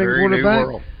 Oklahoma's starting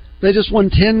quarterback, they just won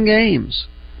 10 games.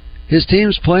 His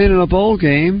team's playing in a bowl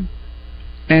game,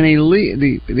 and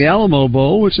the Alamo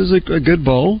Bowl, which is a good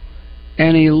bowl,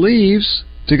 and he leaves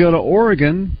to go to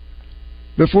Oregon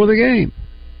before the game.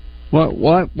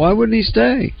 Why wouldn't he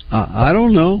stay? I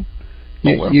don't know.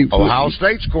 Ohio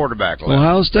State's quarterback left.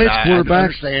 Ohio State's quarterback. I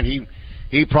understand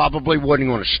he probably wouldn't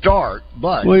want to start,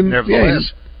 but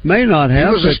nevertheless, he may not have.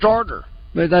 He was a starter.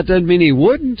 But that doesn't mean he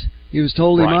wouldn't. He was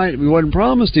told he might. He wasn't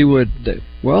promised he would.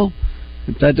 Well,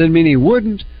 that doesn't mean he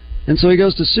wouldn't. And so he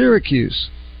goes to Syracuse.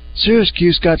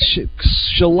 Syracuse got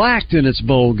shellacked in its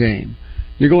bowl game.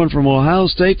 You're going from Ohio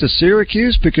State to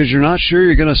Syracuse because you're not sure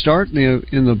you're going to start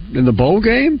in the bowl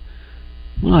game?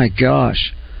 My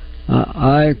gosh.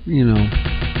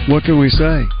 What can we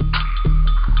say?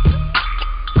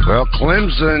 Well,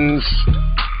 Clemson's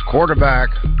quarterback,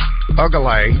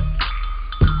 Ugalay,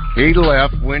 he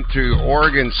left, went to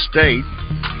Oregon State.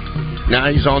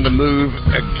 Now he's on the move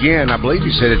again. I believe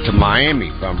he's headed to Miami.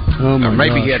 Or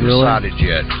maybe he hadn't decided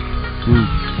yet.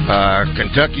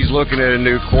 Kentucky's looking at a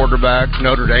new quarterback.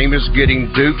 Notre Dame is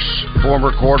getting Duke's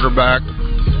former quarterback.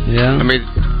 Yeah. I mean,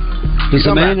 does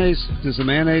the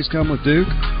mayonnaise come with Duke?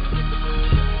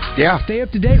 Yeah. Stay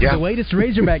up to date with the latest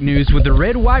Razorback news with the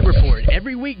Red White Report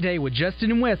every weekday with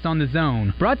Justin and Wes on The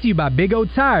Zone. Brought to you by Big O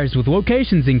Tires with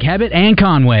locations in Cabot and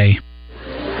Conway.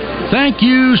 Thank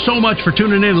you so much for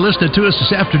tuning in and listening to us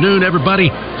this afternoon, everybody.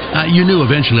 You knew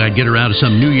eventually I'd get around to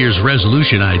some New Year's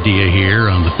resolution idea here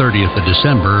on the 30th of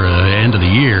December, end of the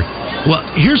year. Well,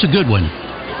 here's a good one.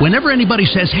 Whenever anybody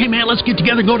says, hey, man, let's get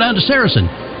together and go down to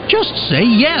Saracen, just say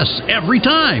yes every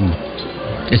time.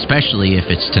 Especially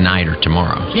if it's tonight or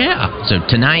tomorrow. Yeah. So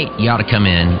tonight, you ought to come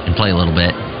in and play a little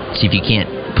bit, see if you can't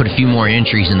put a few more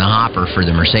entries in the hopper for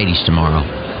the Mercedes tomorrow.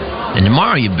 And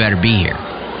tomorrow, you better be here,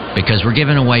 because we're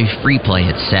giving away free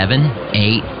play at 7,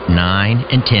 8,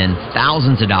 9, and 10,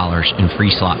 thousands of dollars in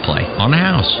free slot play on the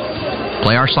house.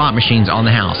 Play our slot machines on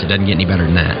the house. It doesn't get any better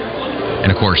than that. And,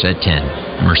 of course, at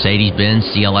 10,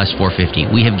 Mercedes-Benz CLS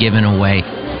 450. We have given away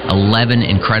 11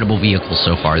 incredible vehicles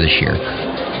so far this year,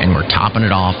 and we're topping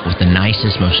it off with the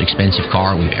nicest, most expensive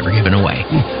car we've ever given away.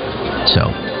 So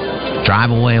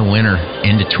drive away a winner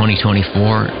into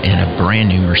 2024 in a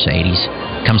brand-new Mercedes.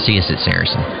 Come see us at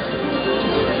Saracen.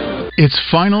 It's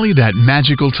finally that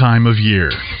magical time of year.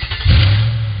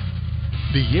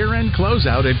 The year-end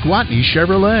closeout at Gwatney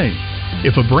Chevrolet.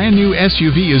 If a brand new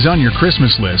SUV is on your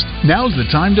Christmas list, now's the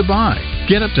time to buy.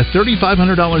 Get up to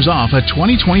 $3,500 off a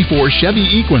 2024 Chevy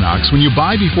Equinox when you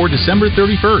buy before December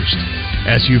 31st.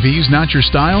 SUVs not your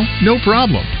style? No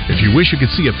problem. If you wish you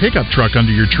could see a pickup truck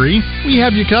under your tree, we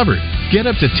have you covered. Get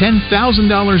up to $10,000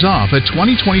 off a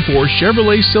 2024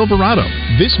 Chevrolet Silverado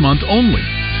this month only.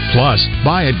 Plus,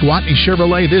 buy at Gwatney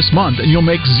Chevrolet this month and you'll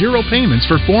make 0 payments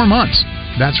for 4 months.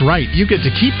 That's right, you get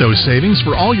to keep those savings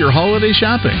for all your holiday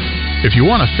shopping. If you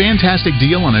want a fantastic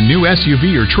deal on a new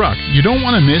SUV or truck, you don't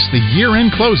want to miss the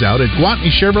year-end closeout at Gwatney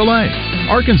Chevrolet,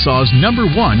 Arkansas's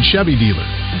 #1 Chevy dealer.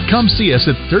 Come see us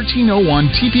at 1301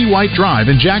 TP White Drive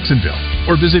in Jacksonville,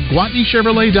 or visit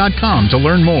GwatneyChevrolet.com to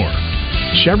learn more.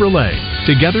 Chevrolet.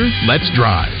 Together, let's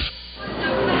drive.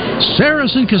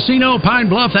 Saracen Casino, Pine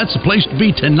Bluff, that's the place to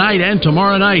be tonight and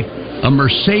tomorrow night. A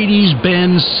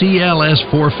Mercedes-Benz CLS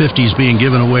 450 is being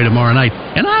given away tomorrow night.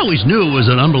 And I always knew it was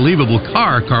an unbelievable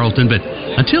car, Carlton, but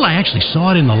until I actually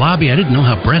saw it in the lobby, I didn't know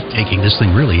how breathtaking this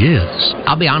thing really is.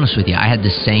 I'll be honest with you, I had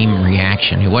the same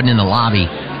reaction. It wasn't in the lobby.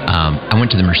 I went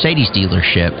to the Mercedes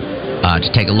dealership to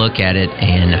take a look at it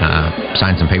and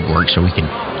sign some paperwork so we could,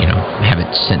 have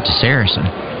it sent to Saracen.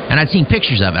 And I'd seen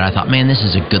pictures of it. I thought, man, this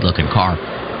is a good-looking car.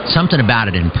 Something about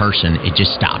it in person, it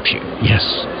just stops you. Yes.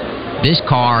 This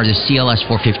car, the CLS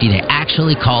 450, they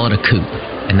actually call it a coupe.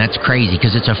 And that's crazy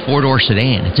because it's a 4-door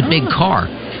sedan. It's a big car.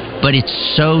 But it's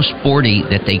so sporty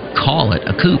that they call it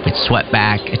a coupe. It's swept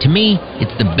back. To me,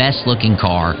 it's the best-looking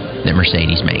car that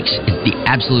Mercedes makes. It's the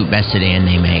absolute best sedan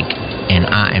they make. And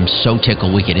I am so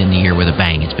tickled we could end the year with a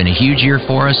bang. It's been a huge year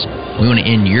for us. We want to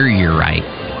end your year right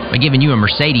by giving you a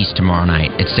Mercedes tomorrow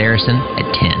night at Saracen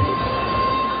at 10.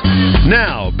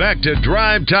 Now, back to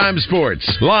Drive Time Sports,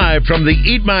 live from the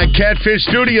Eat My Catfish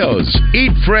studios.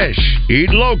 Eat fresh,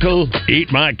 eat local,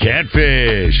 eat my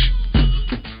catfish.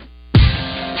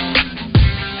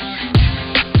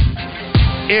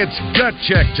 It's gut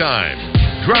check time.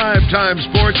 Drive Time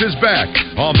Sports is back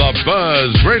on the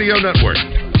Buzz Radio Network.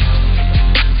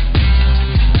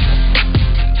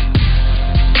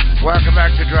 Welcome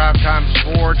back to Drive Time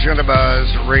Sports on the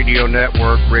Buzz Radio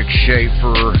Network. Rick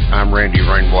Shaeffer. I'm Randy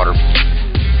Rainwater.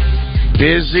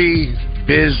 Busy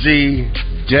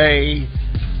day,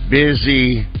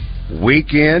 busy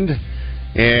weekend,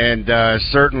 and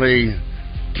certainly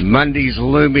Monday's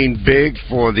looming big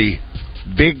for the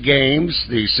big games,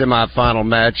 the semifinal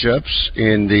matchups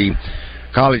in the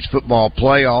college football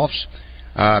playoffs.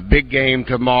 Big game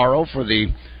tomorrow for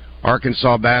the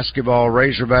Arkansas basketball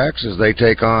Razorbacks as they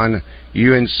take on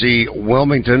UNC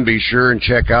Wilmington. Be sure and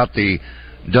check out the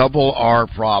double R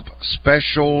prop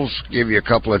specials. Give you a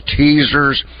couple of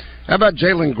teasers. How about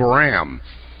Jalen Graham?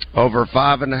 Over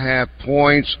 5.5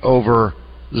 points, over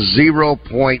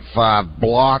 0.5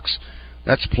 blocks.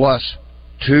 That's plus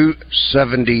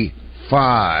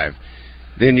 275.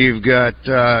 Then you've got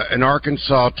an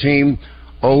Arkansas team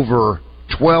over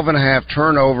 12.5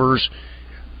 turnovers,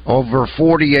 over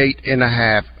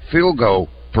 48.5 field goal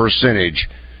percentage.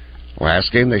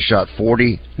 Last game they shot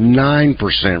 49%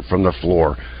 from the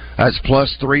floor. That's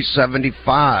plus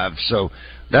 375. So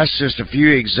that's just a few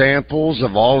examples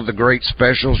of all of the great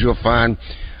specials you'll find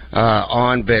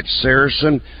on Bet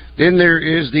Saracen. Then there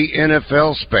is the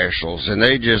NFL specials, and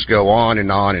they just go on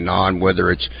and on and on, whether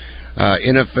it's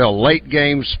NFL late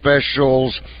game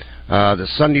specials, the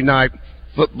Sunday night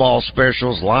football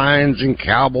specials, Lions and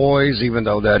Cowboys, even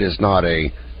though that is not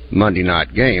a Monday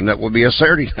night game. That will be a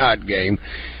Saturday night game.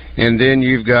 And then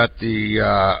you've got the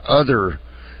other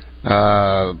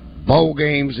bowl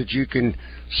games that you can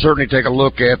certainly take a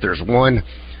look at. There's one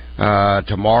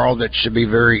tomorrow that should be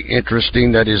very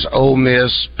interesting. That is Ole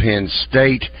Miss, Penn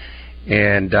State.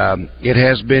 And it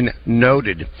has been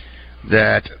noted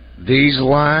that these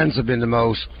lines have been the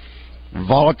most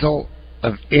volatile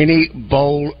of any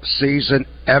bowl season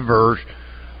ever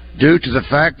due to the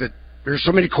fact that there's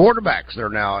so many quarterbacks that are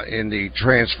now in the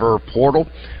transfer portal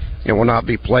and will not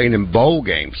be playing in bowl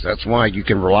games. That's why you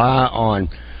can rely on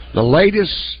the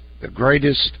latest, the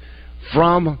greatest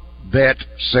from Bet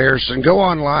Saracen. Go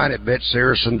online at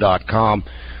betsaracen.com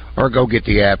or go get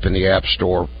the app in the App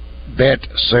Store, Bet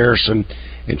Saracen,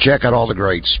 and check out all the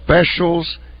great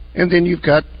specials. And then you've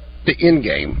got the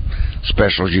in-game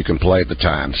specials you can play at the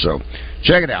time. So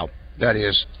check it out. That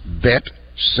is Bet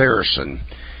Saracen.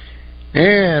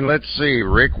 And let's see,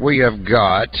 Rick, we have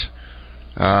got,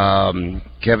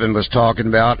 Kevin was talking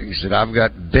about, he said, I've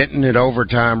got Benton at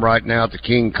overtime right now at the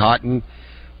King Cotton.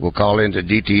 We'll call into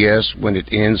DTS when it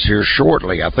ends here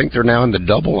shortly. I think they're now in the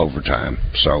double overtime.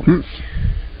 So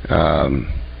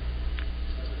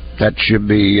that should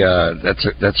be,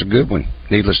 that's a good one,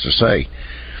 needless to say.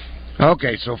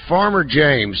 Okay, so Farmer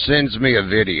James sends me a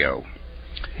video.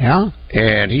 Yeah?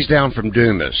 And he's down from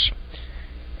Dumas.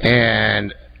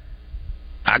 And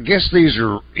I guess these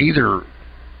are either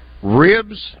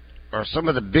ribs or some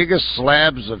of the biggest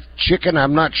slabs of chicken.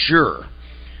 I'm not sure.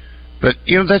 But,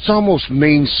 that's almost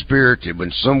mean-spirited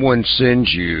when someone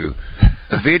sends you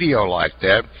a video like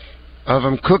that of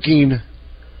them cooking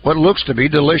what looks to be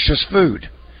delicious food.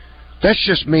 That's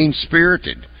just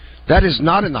mean-spirited. That is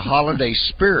not in the holiday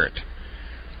spirit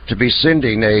to be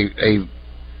sending a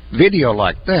video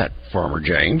like that, Farmer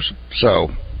James. So,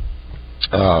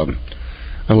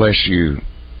 unless you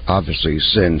obviously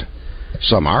send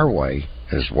some our way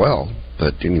as well.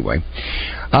 But anyway,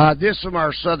 this from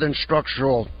our Southern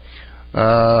Structural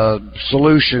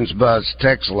Solutions Buzz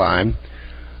text line.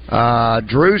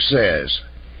 Drew says,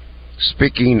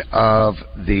 speaking of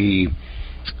the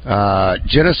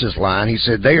Genesis line, he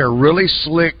said, they are really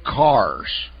slick cars.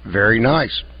 Very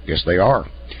nice. Yes, they are.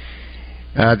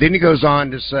 Then he goes on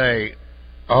to say,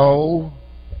 oh,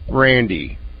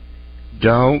 Randy,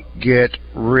 don't get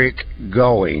Rick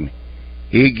going.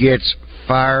 He gets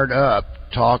fired up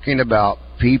talking about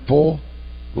people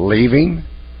leaving.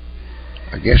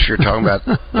 I guess you're talking about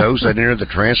those that enter the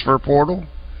transfer portal?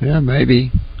 Yeah,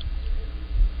 maybe.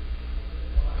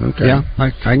 Okay. Yeah,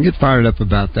 I can get fired up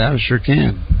about that. I sure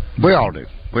can. We all do.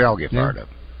 We all get fired up.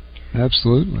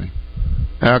 Absolutely.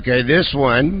 Okay, this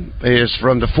one is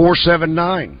from the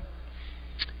 479.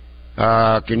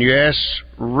 Can you ask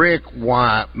Rick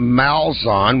why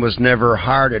Malzahn was never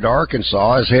hired at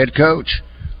Arkansas as head coach?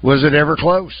 Was it ever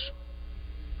close?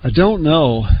 I don't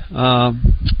know.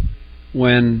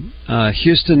 When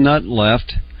Houston Nutt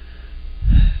left,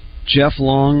 Jeff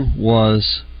Long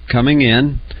was coming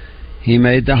in. He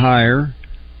made the hire.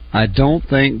 I don't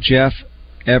think Jeff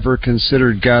ever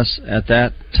considered Gus at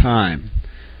that time.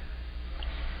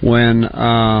 When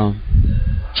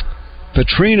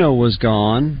Petrino was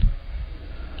gone,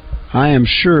 I am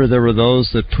sure there were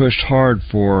those that pushed hard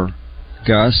for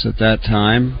Gus at that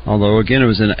time, although, again, it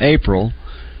was in April.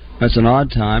 That's an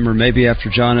odd time, or maybe after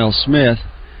John L. Smith.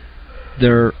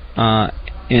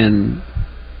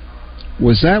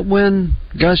 Was that when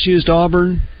Gus used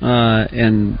Auburn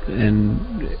and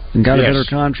got a better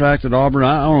contract at Auburn?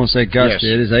 I don't want to say Gus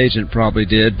did. His agent probably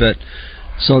did. But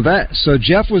so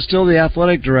Jeff was still the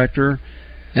athletic director,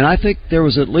 and I think there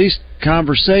was at least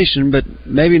conversation, but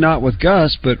maybe not with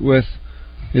Gus, but with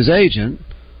his agent,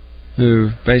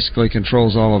 who basically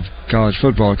controls all of college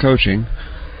football coaching.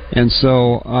 And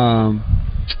so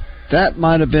that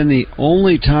might have been the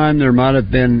only time there might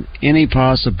have been any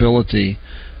possibility.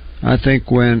 I think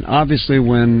when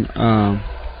Bielema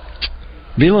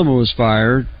was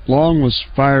fired, Long was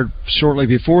fired shortly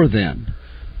before then.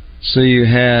 So you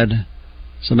had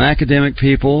some academic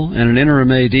people and an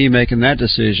interim AD making that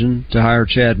decision to hire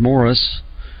Chad Morris.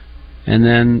 And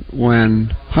then when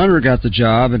Hunter got the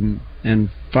job and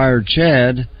fired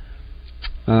Chad,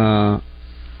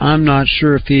 I'm not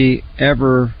sure if he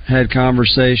ever had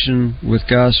conversation with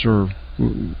Gus or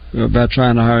about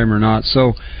trying to hire him or not.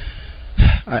 So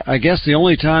I guess the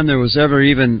only time there was ever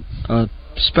even a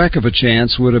speck of a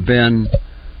chance would have been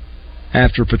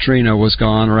after Petrino was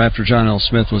gone or after John L.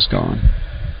 Smith was gone.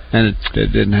 And it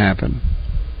didn't happen.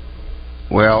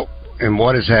 Well, and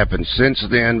what has happened since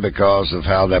then because of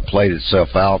how that played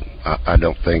itself out, I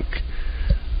don't think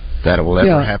that will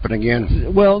ever happen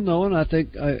again. Well, no, and I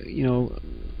think,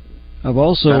 I've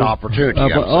also that opportunity.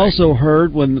 I've also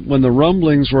heard when the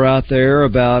rumblings were out there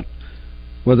about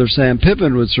whether Sam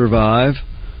Pittman would survive.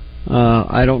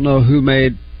 I don't know who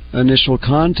made initial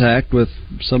contact with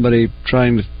somebody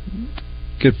trying to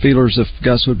get feelers if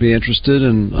Gus would be interested,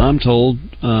 and I'm told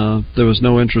there was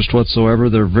no interest whatsoever.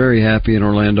 They're very happy in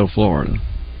Orlando, Florida.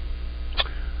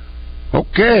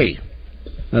 Okay.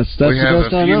 That's the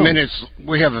best I know.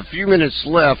 We have a few minutes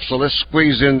left, so let's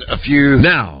squeeze in a few.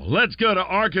 Now, let's go to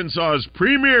Arkansas's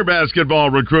premier basketball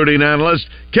recruiting analyst,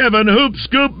 Kevin Hoop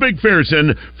Scoop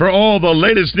McPherson, for all the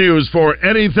latest news for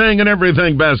anything and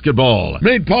everything basketball.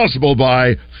 Made possible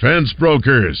by Fence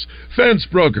Brokers. Fence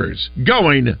Brokers,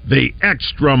 going the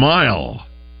extra mile.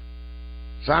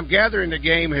 So I'm gathering the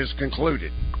game has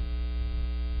concluded.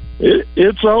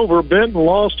 It's over. Benton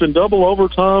lost in double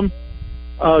overtime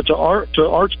to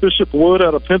Archbishop Wood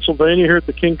out of Pennsylvania here at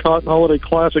the King Cotton Holiday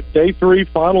Classic. Day 3,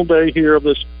 final day here of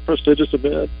this prestigious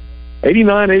event.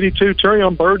 89-82,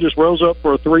 Terrion Burgess rose up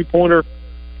for a three-pointer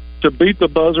to beat the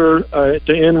buzzer to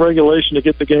end regulation to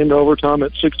get the game to overtime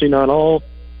at 69-all.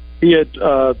 He had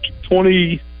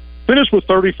finished with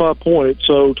 35 points,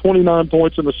 so 29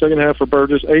 points in the second half for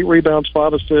Burgess, 8 rebounds,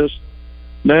 5 assists.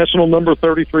 National number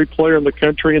 33 player in the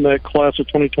country in that class of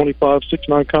 2025,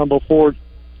 6'9" combo forward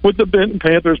with the Benton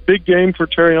Panthers. Big game for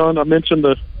Terrion. I mentioned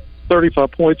the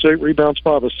 35 points, 8 rebounds,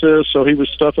 5 assists, so he was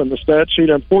stuffing the stat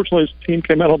sheet. Unfortunately, his team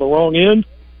came out on the wrong end.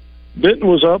 Benton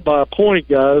was up by a point,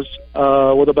 guys,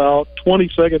 with about 20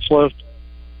 seconds left,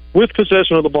 with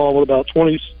possession of the ball with about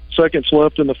 20 seconds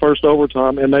left in the first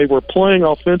overtime, and they were playing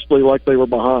offensively like they were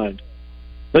behind.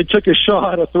 They took a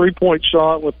shot, a three-point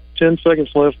shot with 10 seconds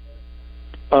left.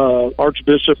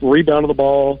 Archbishop rebounded the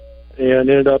ball and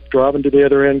ended up driving to the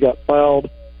other end, got fouled,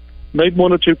 made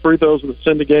 1 or 2 free throws to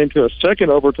send the game to a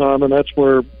second overtime, and that's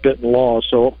where Benton lost.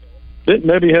 So Benton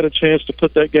maybe had a chance to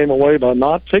put that game away by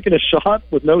not taking a shot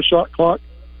with no shot clock.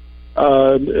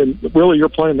 And really, you're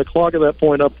playing the clock at that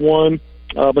point up 1,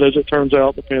 but as it turns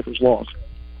out, the Panthers lost.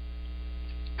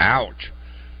 Ouch.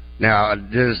 Now,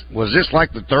 was this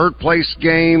like the third place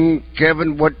game,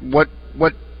 Kevin? What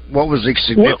was the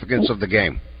significance of the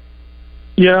game?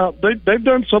 Yeah, they've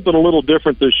done something a little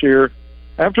different this year.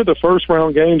 After the first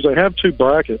round games, they have 2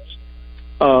 brackets,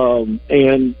 and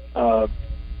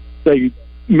they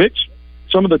mix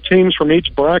some of the teams from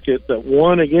each bracket that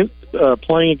won against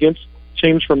playing against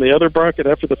teams from the other bracket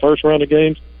after the first round of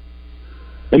games.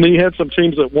 And then you had some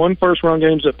teams that won first round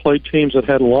games that played teams that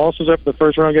had losses after the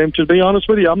first round game. To be honest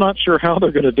with you, I'm not sure how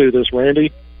they're going to do this,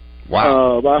 Randy.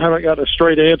 Wow. I haven't got a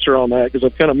straight answer on that because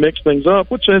I've kind of mixed things up,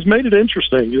 which has made it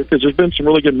interesting because there's been some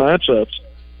really good matchups.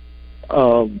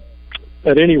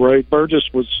 At any rate, Burgess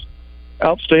was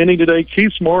outstanding today.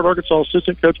 Keith Smart, Arkansas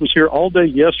assistant coach, was here all day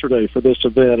yesterday for this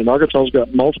event, and Arkansas's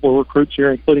got multiple recruits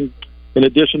here, including, in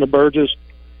addition to Burgess,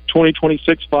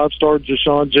 2026 5-star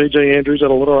Jashawn J.J. Andrews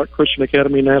at a Little Rock Christian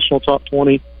Academy National Top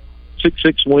 20,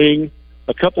 6'6" wing.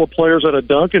 A couple of players out of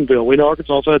Duncanville. We know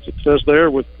Arkansas's had success there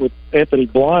with Anthony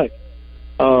Black.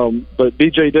 But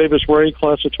B.J. Davis Ray,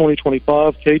 class of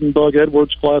 2025, Caden Bug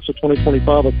Edwards, class of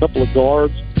 2025, a couple of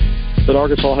guards that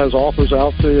Arkansas has offers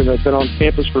out to, and they've been on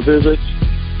campus for visits,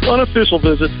 unofficial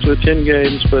visits to attend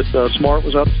games, but Smart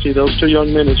was out to see those 2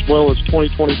 young men, as well as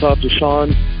 2025 Jashawn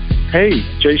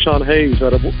Hayes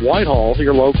out of Whitehall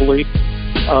here locally,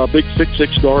 big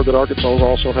 6'6" guard that Arkansas has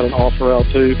also had an offer out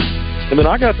to. And then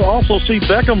I got to also see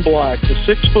Beckham Black, the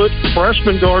 6-foot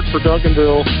freshman guard for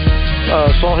Duncanville.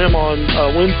 Saw him on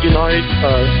Wednesday night,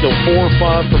 go 4 or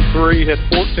 5 from 3, had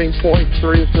 14 points,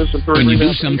 3 assists, and 3 When you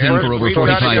do rebounds. something for over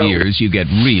 45 years, you get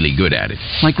really good at it.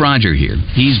 Like Roger here.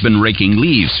 He's been raking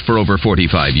leaves for over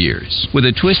 45 years. With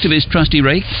a twist of his trusty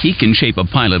rake, he can shape a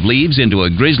pile of leaves into a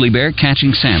grizzly bear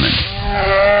catching salmon.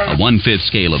 A 1/5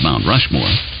 scale of Mount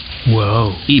Rushmore.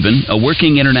 Whoa. Even a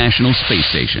working International Space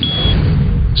Station.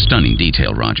 Stunning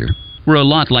detail, Roger. We're a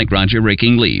lot like Roger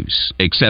raking leaves, except